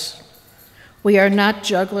spires. We are not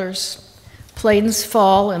jugglers. Planes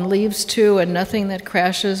fall and leaves too, and nothing that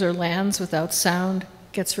crashes or lands without sound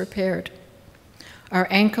gets repaired. Our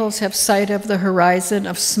ankles have sight of the horizon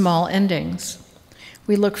of small endings.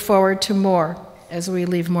 We look forward to more as we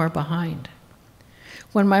leave more behind.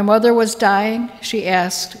 When my mother was dying, she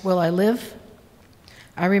asked, "Will I live?"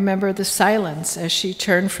 I remember the silence as she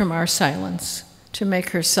turned from our silence to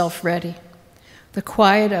make herself ready. The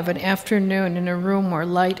quiet of an afternoon in a room where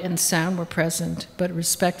light and sound were present, but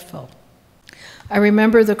respectful. I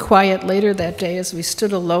remember the quiet later that day as we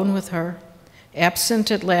stood alone with her.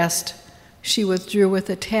 Absent at last, she withdrew with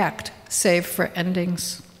a tact, save for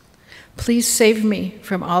endings. Please save me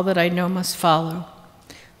from all that I know must follow.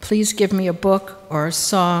 Please give me a book or a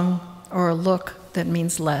song or a look that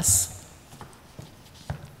means less.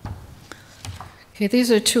 Okay,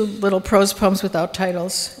 these are two little prose poems without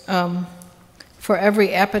titles. For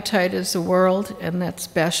every appetite is a world, and that's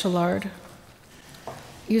Bachelard.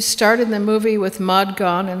 You started the movie with Maud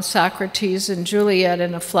Gonne and Socrates and Juliet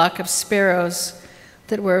and a flock of sparrows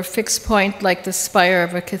that were a fixed point like the spire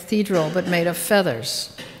of a cathedral, but made of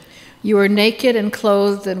feathers. You were naked and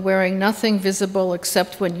clothed and wearing nothing visible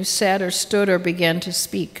except when you sat or stood or began to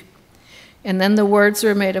speak. And then the words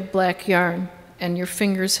were made of black yarn, and your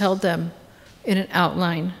fingers held them in an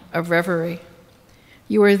outline of reverie.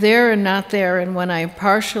 You were there and not there, and when I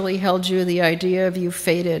partially held you, the idea of you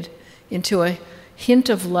faded into a hint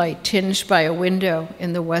of light tinged by a window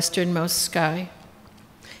in the westernmost sky.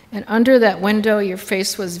 And under that window, your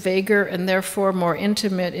face was vaguer and therefore more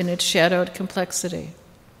intimate in its shadowed complexity.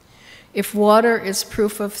 If water is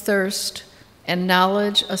proof of thirst and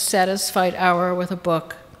knowledge a satisfied hour with a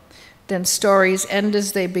book, then stories end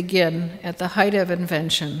as they begin at the height of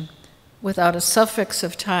invention, without a suffix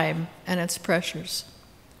of time and its pressures.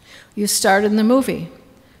 You start in the movie,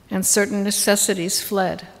 and certain necessities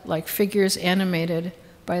fled, like figures animated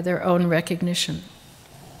by their own recognition.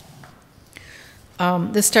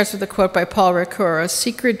 This starts with a quote by Paul Ricoeur: "A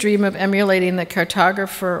secret dream of emulating the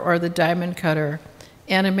cartographer or the diamond cutter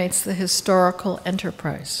animates the historical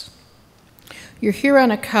enterprise." You're here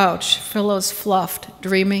on a couch, pillows fluffed,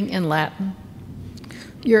 dreaming in Latin.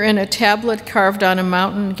 You're in a tablet carved on a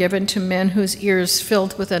mountain given to men whose ears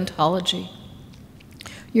filled with ontology.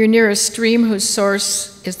 You're near a stream whose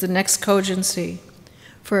source is the next cogency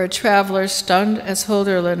for a traveler stunned as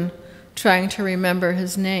Hölderlin trying to remember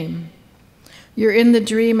his name. You're in the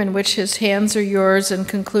dream in which his hands are yours and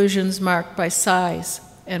conclusions marked by sighs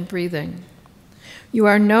and breathing. You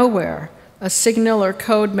are nowhere, a signal or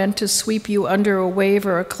code meant to sweep you under a wave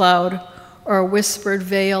or a cloud or a whispered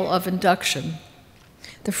veil of induction.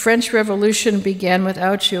 The French Revolution began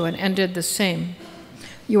without you and ended the same.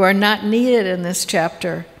 You are not needed in this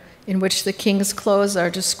chapter, in which the king's clothes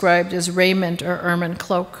are described as raiment or ermine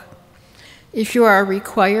cloak. If you are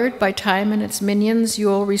required by time and its minions, you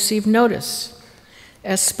will receive notice,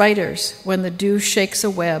 as spiders when the dew shakes a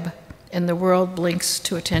web and the world blinks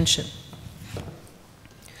to attention.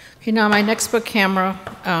 Okay, now my next book, Camera,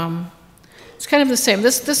 it's kind of the same.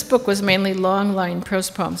 This book was mainly long-line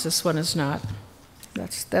prose poems. This one is not.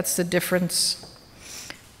 That's the difference.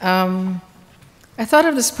 I thought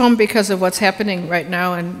of this poem because of what's happening right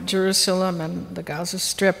now in Jerusalem and the Gaza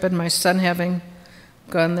Strip, and my son having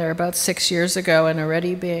gone there about 6 years ago and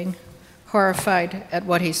already being horrified at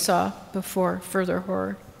what he saw before further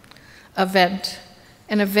horror.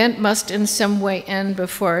 An event must in some way end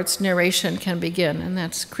before its narration can begin, and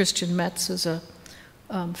that's Christian Metz, who's a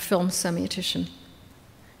film semiotician.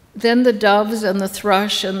 Then the doves and the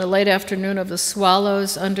thrush and the late afternoon of the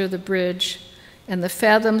swallows under the bridge and the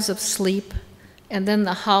fathoms of sleep, and then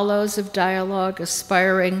the hollows of dialogue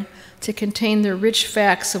aspiring to contain the rich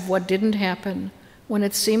facts of what didn't happen when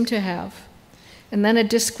it seemed to have. And then a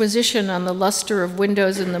disquisition on the luster of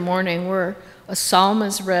windows in the morning where a psalm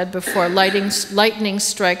is read before lightning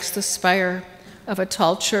strikes the spire of a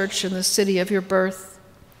tall church in the city of your birth.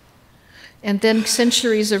 And then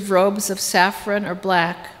centuries of robes of saffron or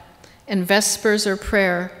black, and vespers or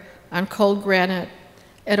prayer on cold granite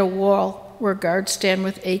at a wall where guards stand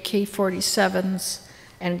with AK-47s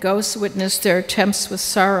and ghosts witness their attempts with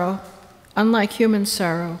sorrow, unlike human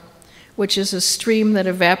sorrow, which is a stream that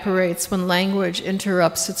evaporates when language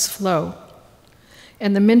interrupts its flow.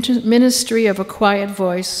 And the ministry of a quiet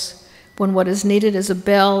voice, when what is needed is a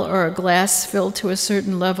bell or a glass filled to a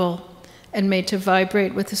certain level and made to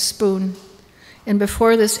vibrate with a spoon. And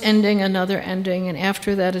before this ending, another ending, and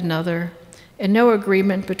after that, another, and no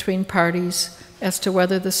agreement between parties as to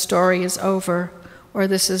whether the story is over or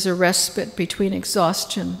this is a respite between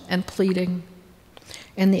exhaustion and pleading.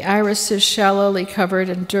 And the irises shallowly covered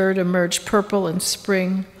in dirt emerge purple in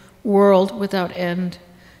spring, world without end,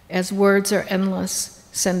 as words are endless,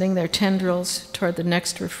 sending their tendrils toward the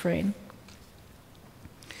next refrain.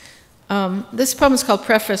 This poem is called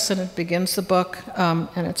Preface, and it begins the book,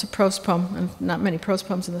 and it's a prose poem, and not many prose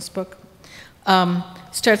poems in this book.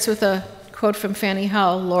 Starts with a quote from Fanny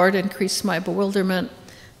Howell: "Lord, increase my bewilderment,"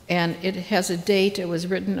 And it has a date. It was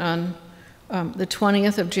written on the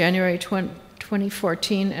 20th of January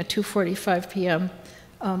 2014 at 2:45 p.m.,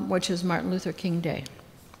 which is Martin Luther King Day.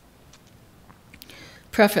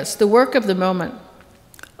 Preface: the work of the moment.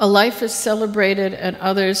 A life is celebrated and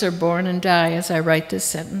others are born and die as I write this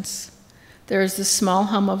sentence. There is the small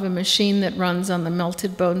hum of a machine that runs on the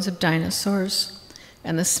melted bones of dinosaurs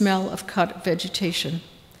and the smell of cut vegetation.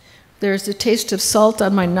 There is the taste of salt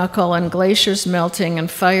on my knuckle and glaciers melting and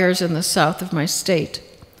fires in the south of my state.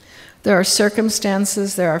 There are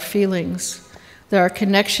circumstances, there are feelings. There are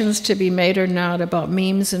connections to be made or not about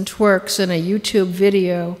memes and twerks and a YouTube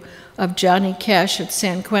video of Johnny Cash at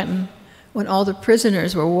San Quentin when all the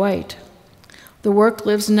prisoners were white. The work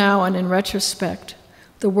lives now and in retrospect.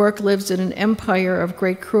 The work lives in an empire of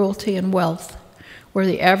great cruelty and wealth, where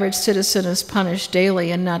the average citizen is punished daily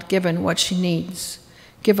and not given what she needs.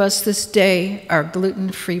 Give us this day our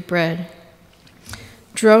gluten-free bread.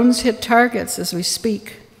 Drones hit targets as we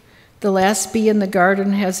speak. The last bee in the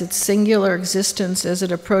garden has its singular existence as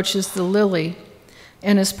it approaches the lily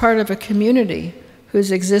and is part of a community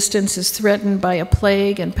whose existence is threatened by a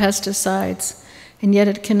plague and pesticides, and yet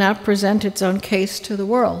it cannot present its own case to the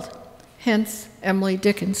world. Hence, Emily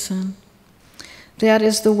Dickinson. That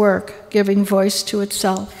is the work, giving voice to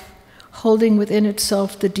itself, holding within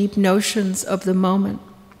itself the deep notions of the moment.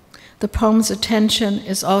 The poem's attention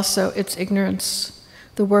is also its ignorance.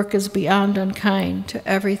 The work is beyond unkind to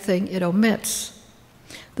everything it omits.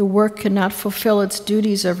 The work cannot fulfill its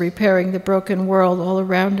duties of repairing the broken world all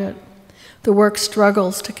around it. The work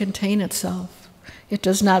struggles to contain itself. It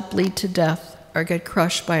does not bleed to death or get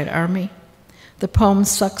crushed by an army. The poem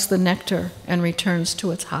sucks the nectar and returns to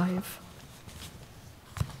its hive.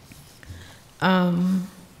 I'm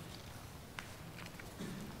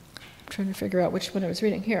trying to figure out which one I was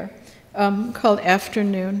reading here. Called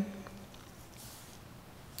Afternoon.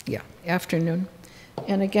 Yeah, Afternoon.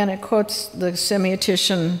 And again, it quotes the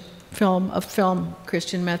semiotician film,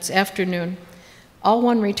 Christian Metz, Afternoon. All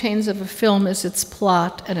one retains of a film is its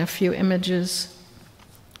plot and a few images.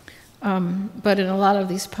 But in a lot of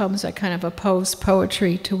these poems, I kind of oppose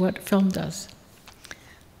poetry to what film does.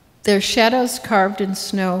 Their shadows carved in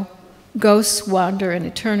snow, ghosts wander in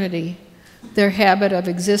eternity, their habit of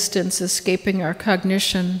existence escaping our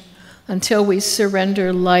cognition until we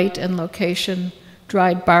surrender light and location,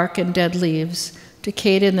 dried bark and dead leaves,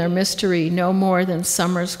 decayed in their mystery no more than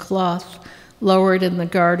summer's cloth, lowered in the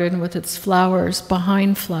garden with its flowers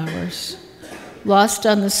behind flowers. Lost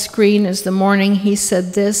on the screen is the morning he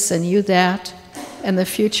said this and you that, and the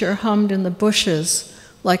future hummed in the bushes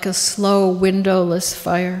like a slow windowless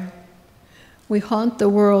fire. We haunt the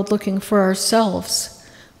world looking for ourselves,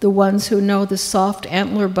 the ones who know the soft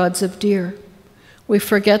antler buds of deer. We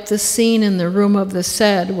forget the scene in the room of the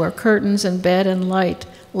said where curtains and bed and light,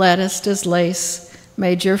 latticed as lace,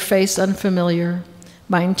 made your face unfamiliar,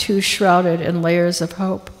 mine too shrouded in layers of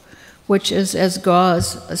hope, which is as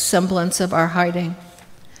gauze, a semblance of our hiding.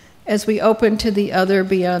 As we open to the other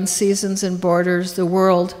beyond seasons and borders, the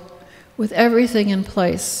world, with everything in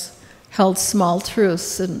place, held small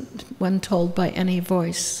truths when told by any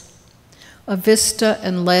voice. A vista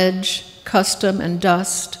and ledge, custom and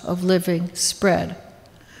dust of living spread.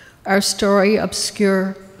 Our story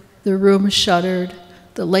obscure, the room shuttered,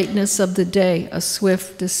 the lateness of the day a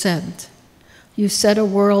swift descent. You said a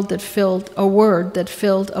word that filled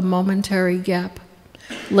a momentary gap,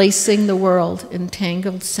 lacing the world in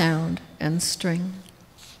tangled sound and string.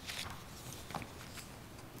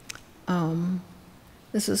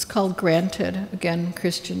 This is called Granted, again,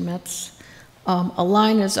 Christian Metz. A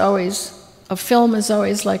film is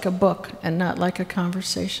always like a book and not like a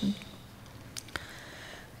conversation.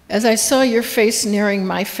 As I saw your face nearing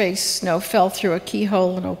my face, snow fell through a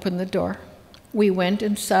keyhole and opened the door. We went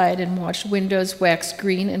inside and watched windows wax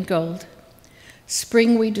green and gold.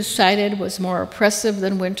 Spring, we decided, was more oppressive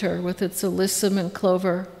than winter with its alyssum and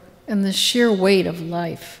clover and the sheer weight of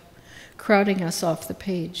life crowding us off the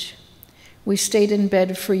page. We stayed in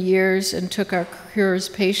bed for years and took our cures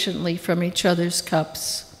patiently from each other's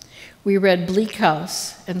cups. We read Bleak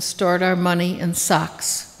House and stored our money in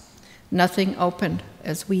socks. Nothing opened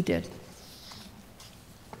as we did.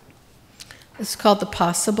 It's called The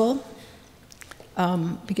Possible.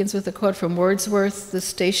 Begins with a quote from Wordsworth, "The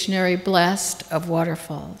stationary blast of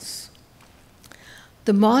waterfalls."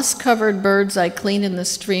 The moss-covered birds I clean in the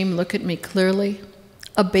stream look at me clearly.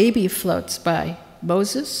 A baby floats by.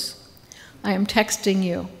 Moses? I am texting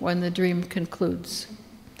you when the dream concludes.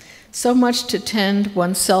 So much to tend,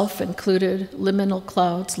 oneself included, liminal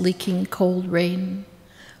clouds leaking cold rain.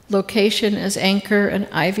 Location as anchor and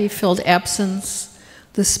ivy-filled absence,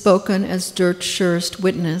 the spoken as dirt's surest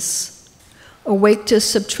witness. Awake to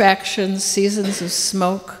subtractions, seasons of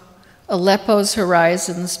smoke, Aleppo's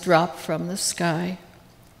horizons drop from the sky.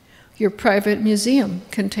 Your private museum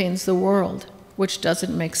contains the world, which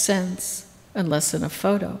doesn't make sense unless in a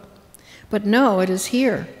photo. But no, it is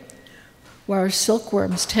here, where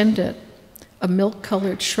silkworms tend it, a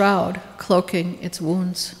milk-colored shroud cloaking its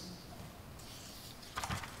wounds.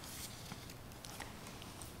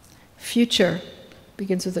 Future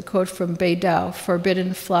begins with a quote from Beidou,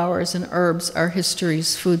 "Forbidden flowers and herbs are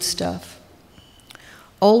history's foodstuff."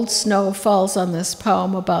 Old snow falls on this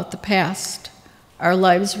poem about the past, our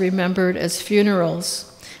lives remembered as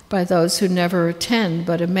funerals by those who never attend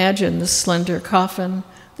but imagine the slender coffin,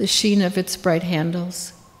 the sheen of its bright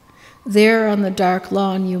handles. There on the dark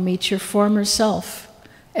lawn you meet your former self,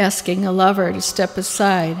 asking a lover to step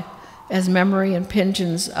aside as memory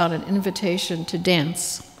impinges on an invitation to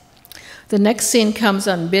dance. The next scene comes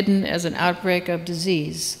unbidden as an outbreak of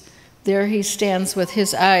disease. There he stands with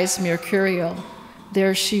his eyes mercurial.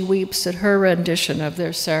 There she weeps at her rendition of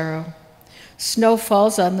their sorrow. Snow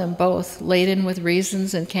falls on them both, laden with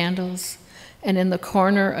reasons and candles, and in the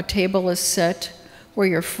corner a table is set where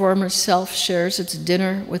your former self shares its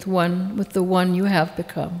dinner with the one you have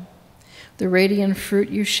become. The radiant fruit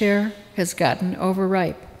you share has gotten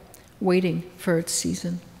overripe, waiting for its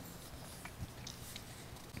season.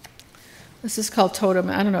 This is called Totem.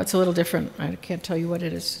 I don't know, it's a little different. I can't tell you what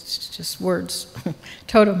it is. It's just words.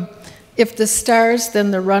 Totem. If the stars, then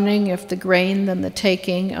the running. If the grain, then the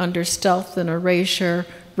taking. Under stealth, then erasure.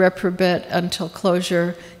 Reprobate until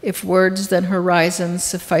closure. If words, then horizons.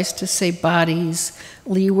 Suffice to say bodies.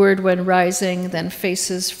 Leeward when rising, then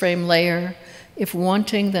faces frame layer. If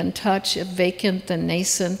wanting, then touch. If vacant, then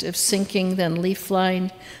nascent. If sinking, then leaf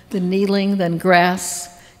line. Then kneeling, then grass.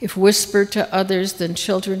 If whispered to others, then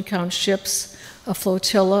children count ships, a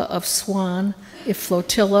flotilla of swan. If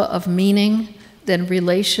flotilla of meaning, then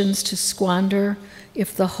relations to squander.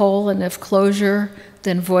 If the whole and if closure,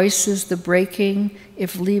 then voices the breaking.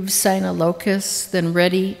 If leaves sign a locus, then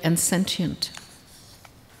ready and sentient.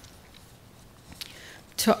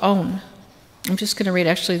 To own. I'm just going to read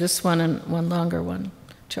actually this one and one longer one.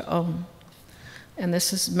 To own. And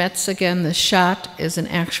this is Metz again. The shot is an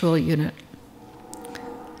actual unit.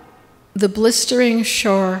 The blistering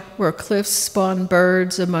shore where cliffs spawn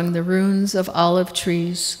birds among the ruins of olive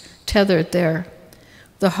trees, tethered there,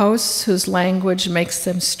 the hosts whose language makes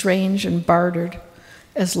them strange and bartered,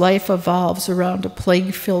 as life evolves around a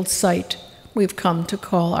plague-filled site we've come to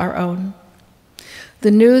call our own.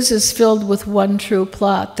 The news is filled with one true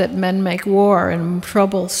plot, that men make war and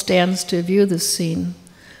trouble stands to view the scene,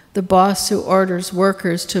 the boss who orders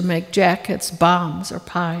workers to make jackets, bombs, or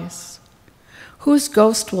pies. Whose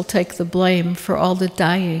ghost will take the blame for all the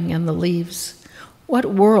dying and the leaves? What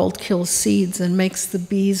world kills seeds and makes the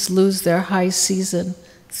bees lose their high season,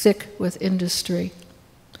 thick with industry?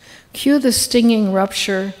 Cue the stinging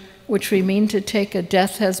rupture, which we mean to take a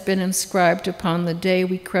death has been inscribed upon the day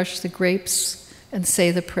we crush the grapes and say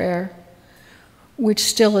the prayer, which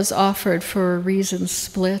still is offered for a reason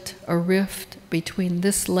split, a rift between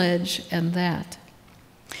this ledge and that.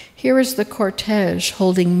 Here is the cortege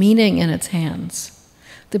holding meaning in its hands,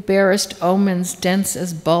 the barest omens dense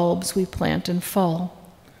as bulbs we plant in fall.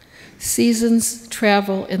 Seasons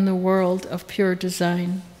travel in the world of pure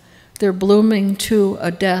design, their blooming to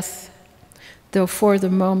a death, though for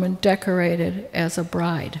the moment decorated as a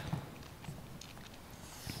bride.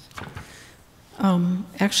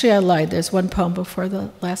 Actually, I lied. There's one poem before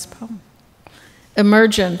the last poem.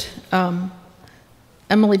 Emergent.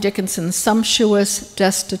 Emily Dickinson's Sumptuous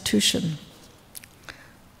Destitution.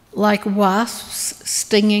 Like wasps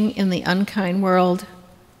stinging in the unkind world,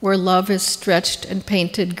 where love is stretched and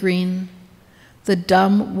painted green, the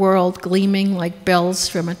dumb world gleaming like bells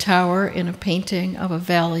from a tower in a painting of a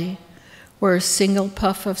valley, where a single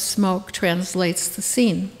puff of smoke translates the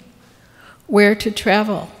scene. Where to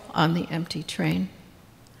travel on the empty train?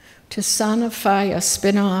 To sonify a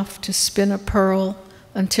spin-off, to spin a pearl,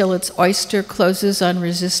 until its oyster closes on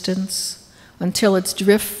resistance, until its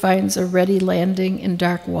drift finds a ready landing in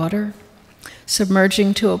dark water,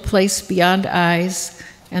 submerging to a place beyond eyes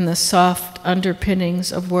and the soft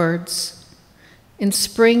underpinnings of words. In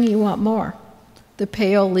spring you want more, the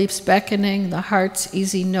pale leaves beckoning, the heart's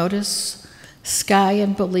easy notice, sky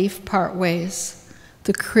and belief part ways,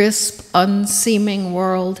 the crisp, unseeming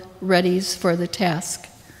world readies for the task.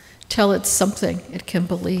 Tell it something it can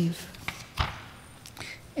believe.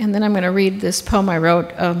 And then I'm going to read this poem I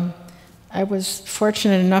wrote. I was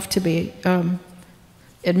fortunate enough to be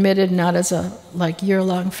admitted not as a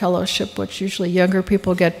year-long fellowship, which usually younger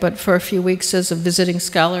people get, but for a few weeks as a visiting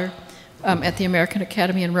scholar at the American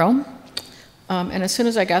Academy in Rome. And as soon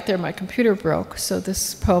as I got there, my computer broke. So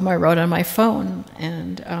this poem I wrote on my phone,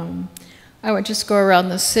 and I would just go around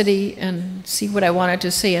the city and see what I wanted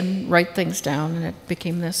to see and write things down, and it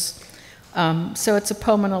became this. So it's a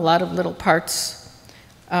poem in a lot of little parts.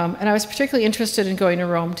 And I was particularly interested in going to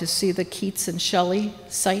Rome to see the Keats and Shelley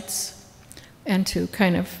sites and to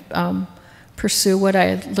kind of pursue what I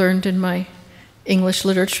had learned in my English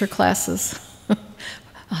literature classes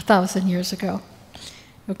 1,000 years ago.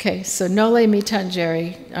 Okay, so Noli Me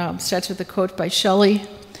Tangere starts with a quote by Shelley.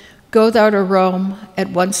 Go thou to Rome,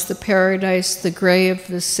 at once the paradise, the grave,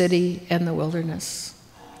 the city, and the wilderness.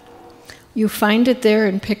 You find it there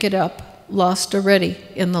and pick it up, lost already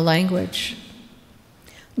in the language.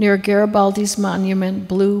 Near Garibaldi's monument,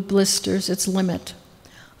 blue blisters its limit.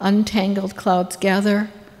 Untangled clouds gather,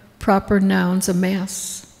 proper nouns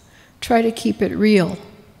amass. Try to keep it real,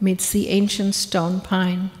 meets the ancient stone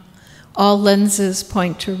pine. All lenses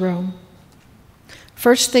point to Rome.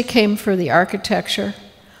 First they came for the architecture.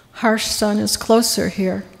 Harsh sun is closer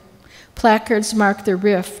here. Placards mark the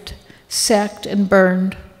rift, sacked and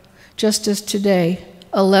burned, just as today,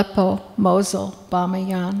 Aleppo, Mosul,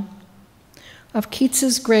 Bamiyan. Of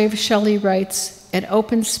Keats's grave, Shelley writes, an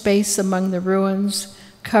open space among the ruins,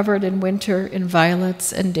 covered in winter in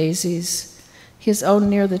violets and daisies, his own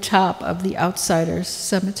near the top of the outsider's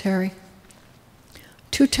cemetery.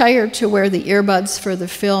 Too tired to wear the earbuds for the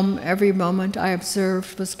film, every moment I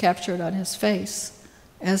observed was captured on his face,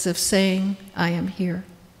 as if saying, I am here.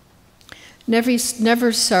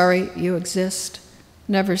 Never sorry you exist.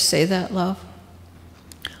 Never say that, love.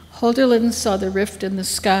 Holderlin saw the rift in the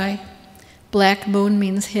sky. Black moon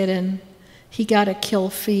means hidden. He got a kill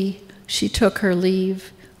fee. She took her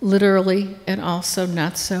leave, literally and also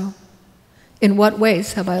not so. In what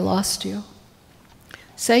ways have I lost you?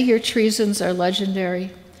 Say your treasons are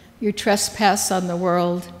legendary, your trespass on the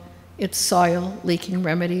world, its soil leaking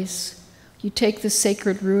remedies. You take the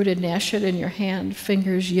sacred root and gnash it in your hand,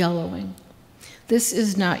 fingers yellowing. This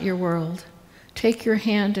is not your world. Take your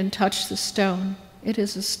hand and touch the stone. It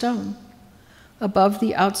is a stone. Above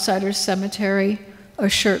the outsider's cemetery, a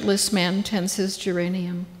shirtless man tends his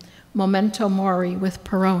geranium. Memento mori with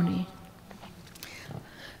Peroni.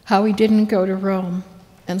 How he didn't go to Rome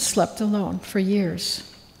and slept alone for years.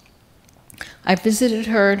 I visited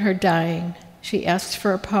her in her dying. She asked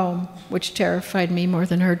for a poem, which terrified me more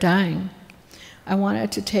than her dying. I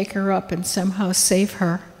wanted to take her up and somehow save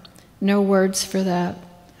her. No words for that.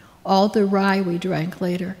 All the rye we drank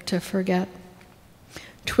later to forget.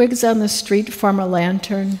 Twigs on the street form a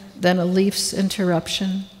lantern, then a leaf's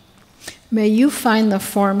interruption. May you find the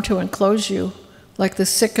form to enclose you, like the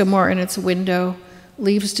sycamore in its window,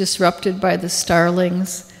 leaves disrupted by the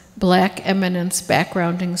starlings, black eminence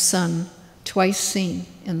backgrounding sun, twice seen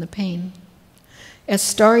in the pain. As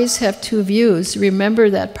stories have two views, remember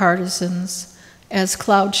that, partisans. As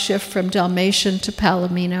clouds shift from Dalmatian to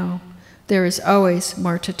Palomino, there is always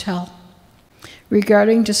more to tell.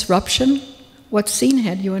 Regarding disruption, what scene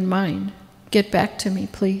had you in mind? Get back to me,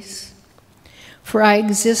 please. For I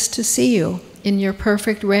exist to see you in your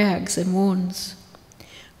perfect rags and wounds.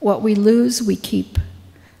 What we lose, we keep.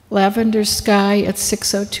 Lavender sky at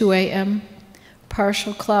 6:02 a.m.,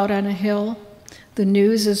 partial cloud on a hill, the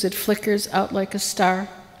news as it flickers out like a star.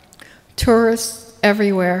 Tourists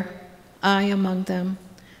everywhere, I among them.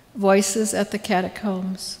 Voices at the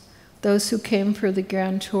catacombs, those who came for the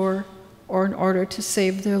grand tour or in order to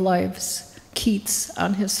save their lives. Keats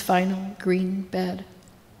on his final green bed.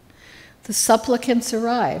 The supplicants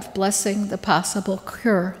arrive, blessing the possible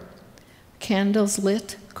cure. Candles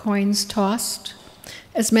lit, coins tossed.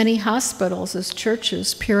 As many hospitals as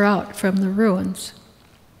churches peer out from the ruins.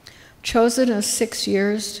 Chosen as 6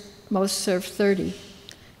 years, most served 30.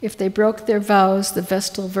 If they broke their vows, the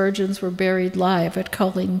Vestal virgins were buried live at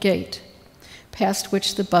Culling Gate, past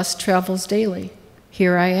which the bus travels daily.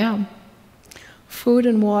 Here I am. Food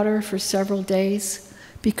and water for several days,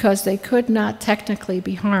 because they could not technically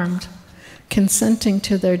be harmed, consenting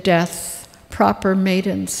to their death, proper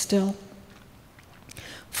maidens still.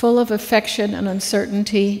 Full of affection and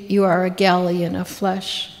uncertainty, you are a galleon of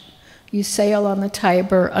flesh. You sail on the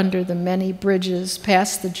Tiber under the many bridges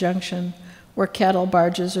past the junction where cattle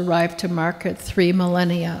barges arrived to market 3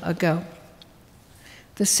 millennia ago.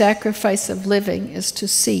 The sacrifice of living is to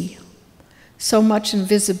see. So much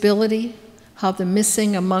invisibility, how the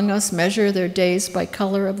missing among us measure their days by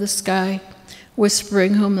color of the sky,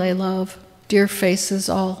 whispering whom they love, dear faces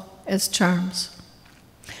all as charms.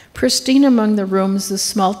 Pristine among the rooms, the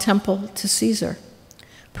small temple to Caesar.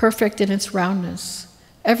 perfect in its roundness,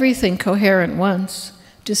 everything coherent once,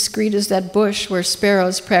 discreet as that bush where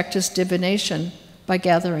sparrows practice divination by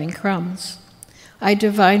gathering crumbs. I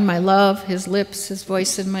divine my love, his lips, his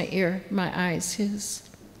voice in my ear, my eyes, his.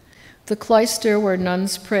 The cloister where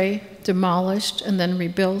nuns pray, demolished and then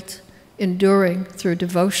rebuilt, enduring through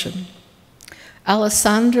devotion.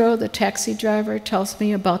 Alessandro, the taxi driver, tells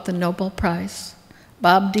me about the Nobel Prize.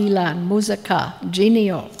 Bob Dylan, musica,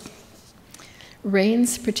 genio.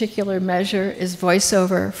 Rain's particular measure is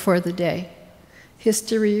voiceover for the day,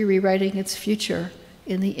 history rewriting its future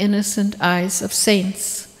in the innocent eyes of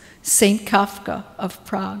saints, Saint Kafka of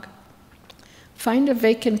Prague. Find a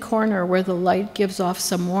vacant corner where the light gives off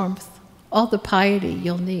some warmth, all the piety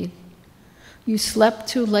you'll need. You slept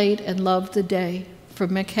too late and loved the day,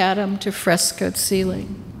 from macadam to frescoed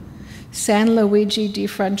ceiling. San Luigi di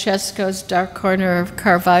Francesco's dark corner of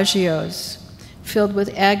Caravaggio's, filled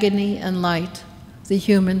with agony and light, the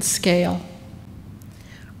human scale.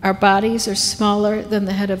 Our bodies are smaller than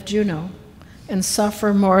the head of Juno and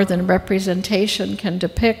suffer more than representation can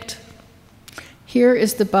depict. Here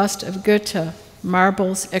is the bust of Goethe,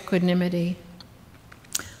 marble's equanimity.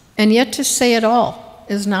 And yet to say it all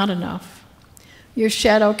is not enough. Your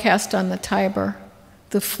shadow cast on the Tiber,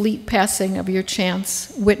 the fleet passing of your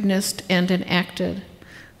chance, witnessed and enacted.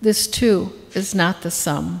 This too is not the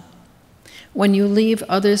sum. When you leave,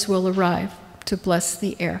 others will arrive to bless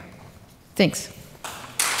the air. Thanks.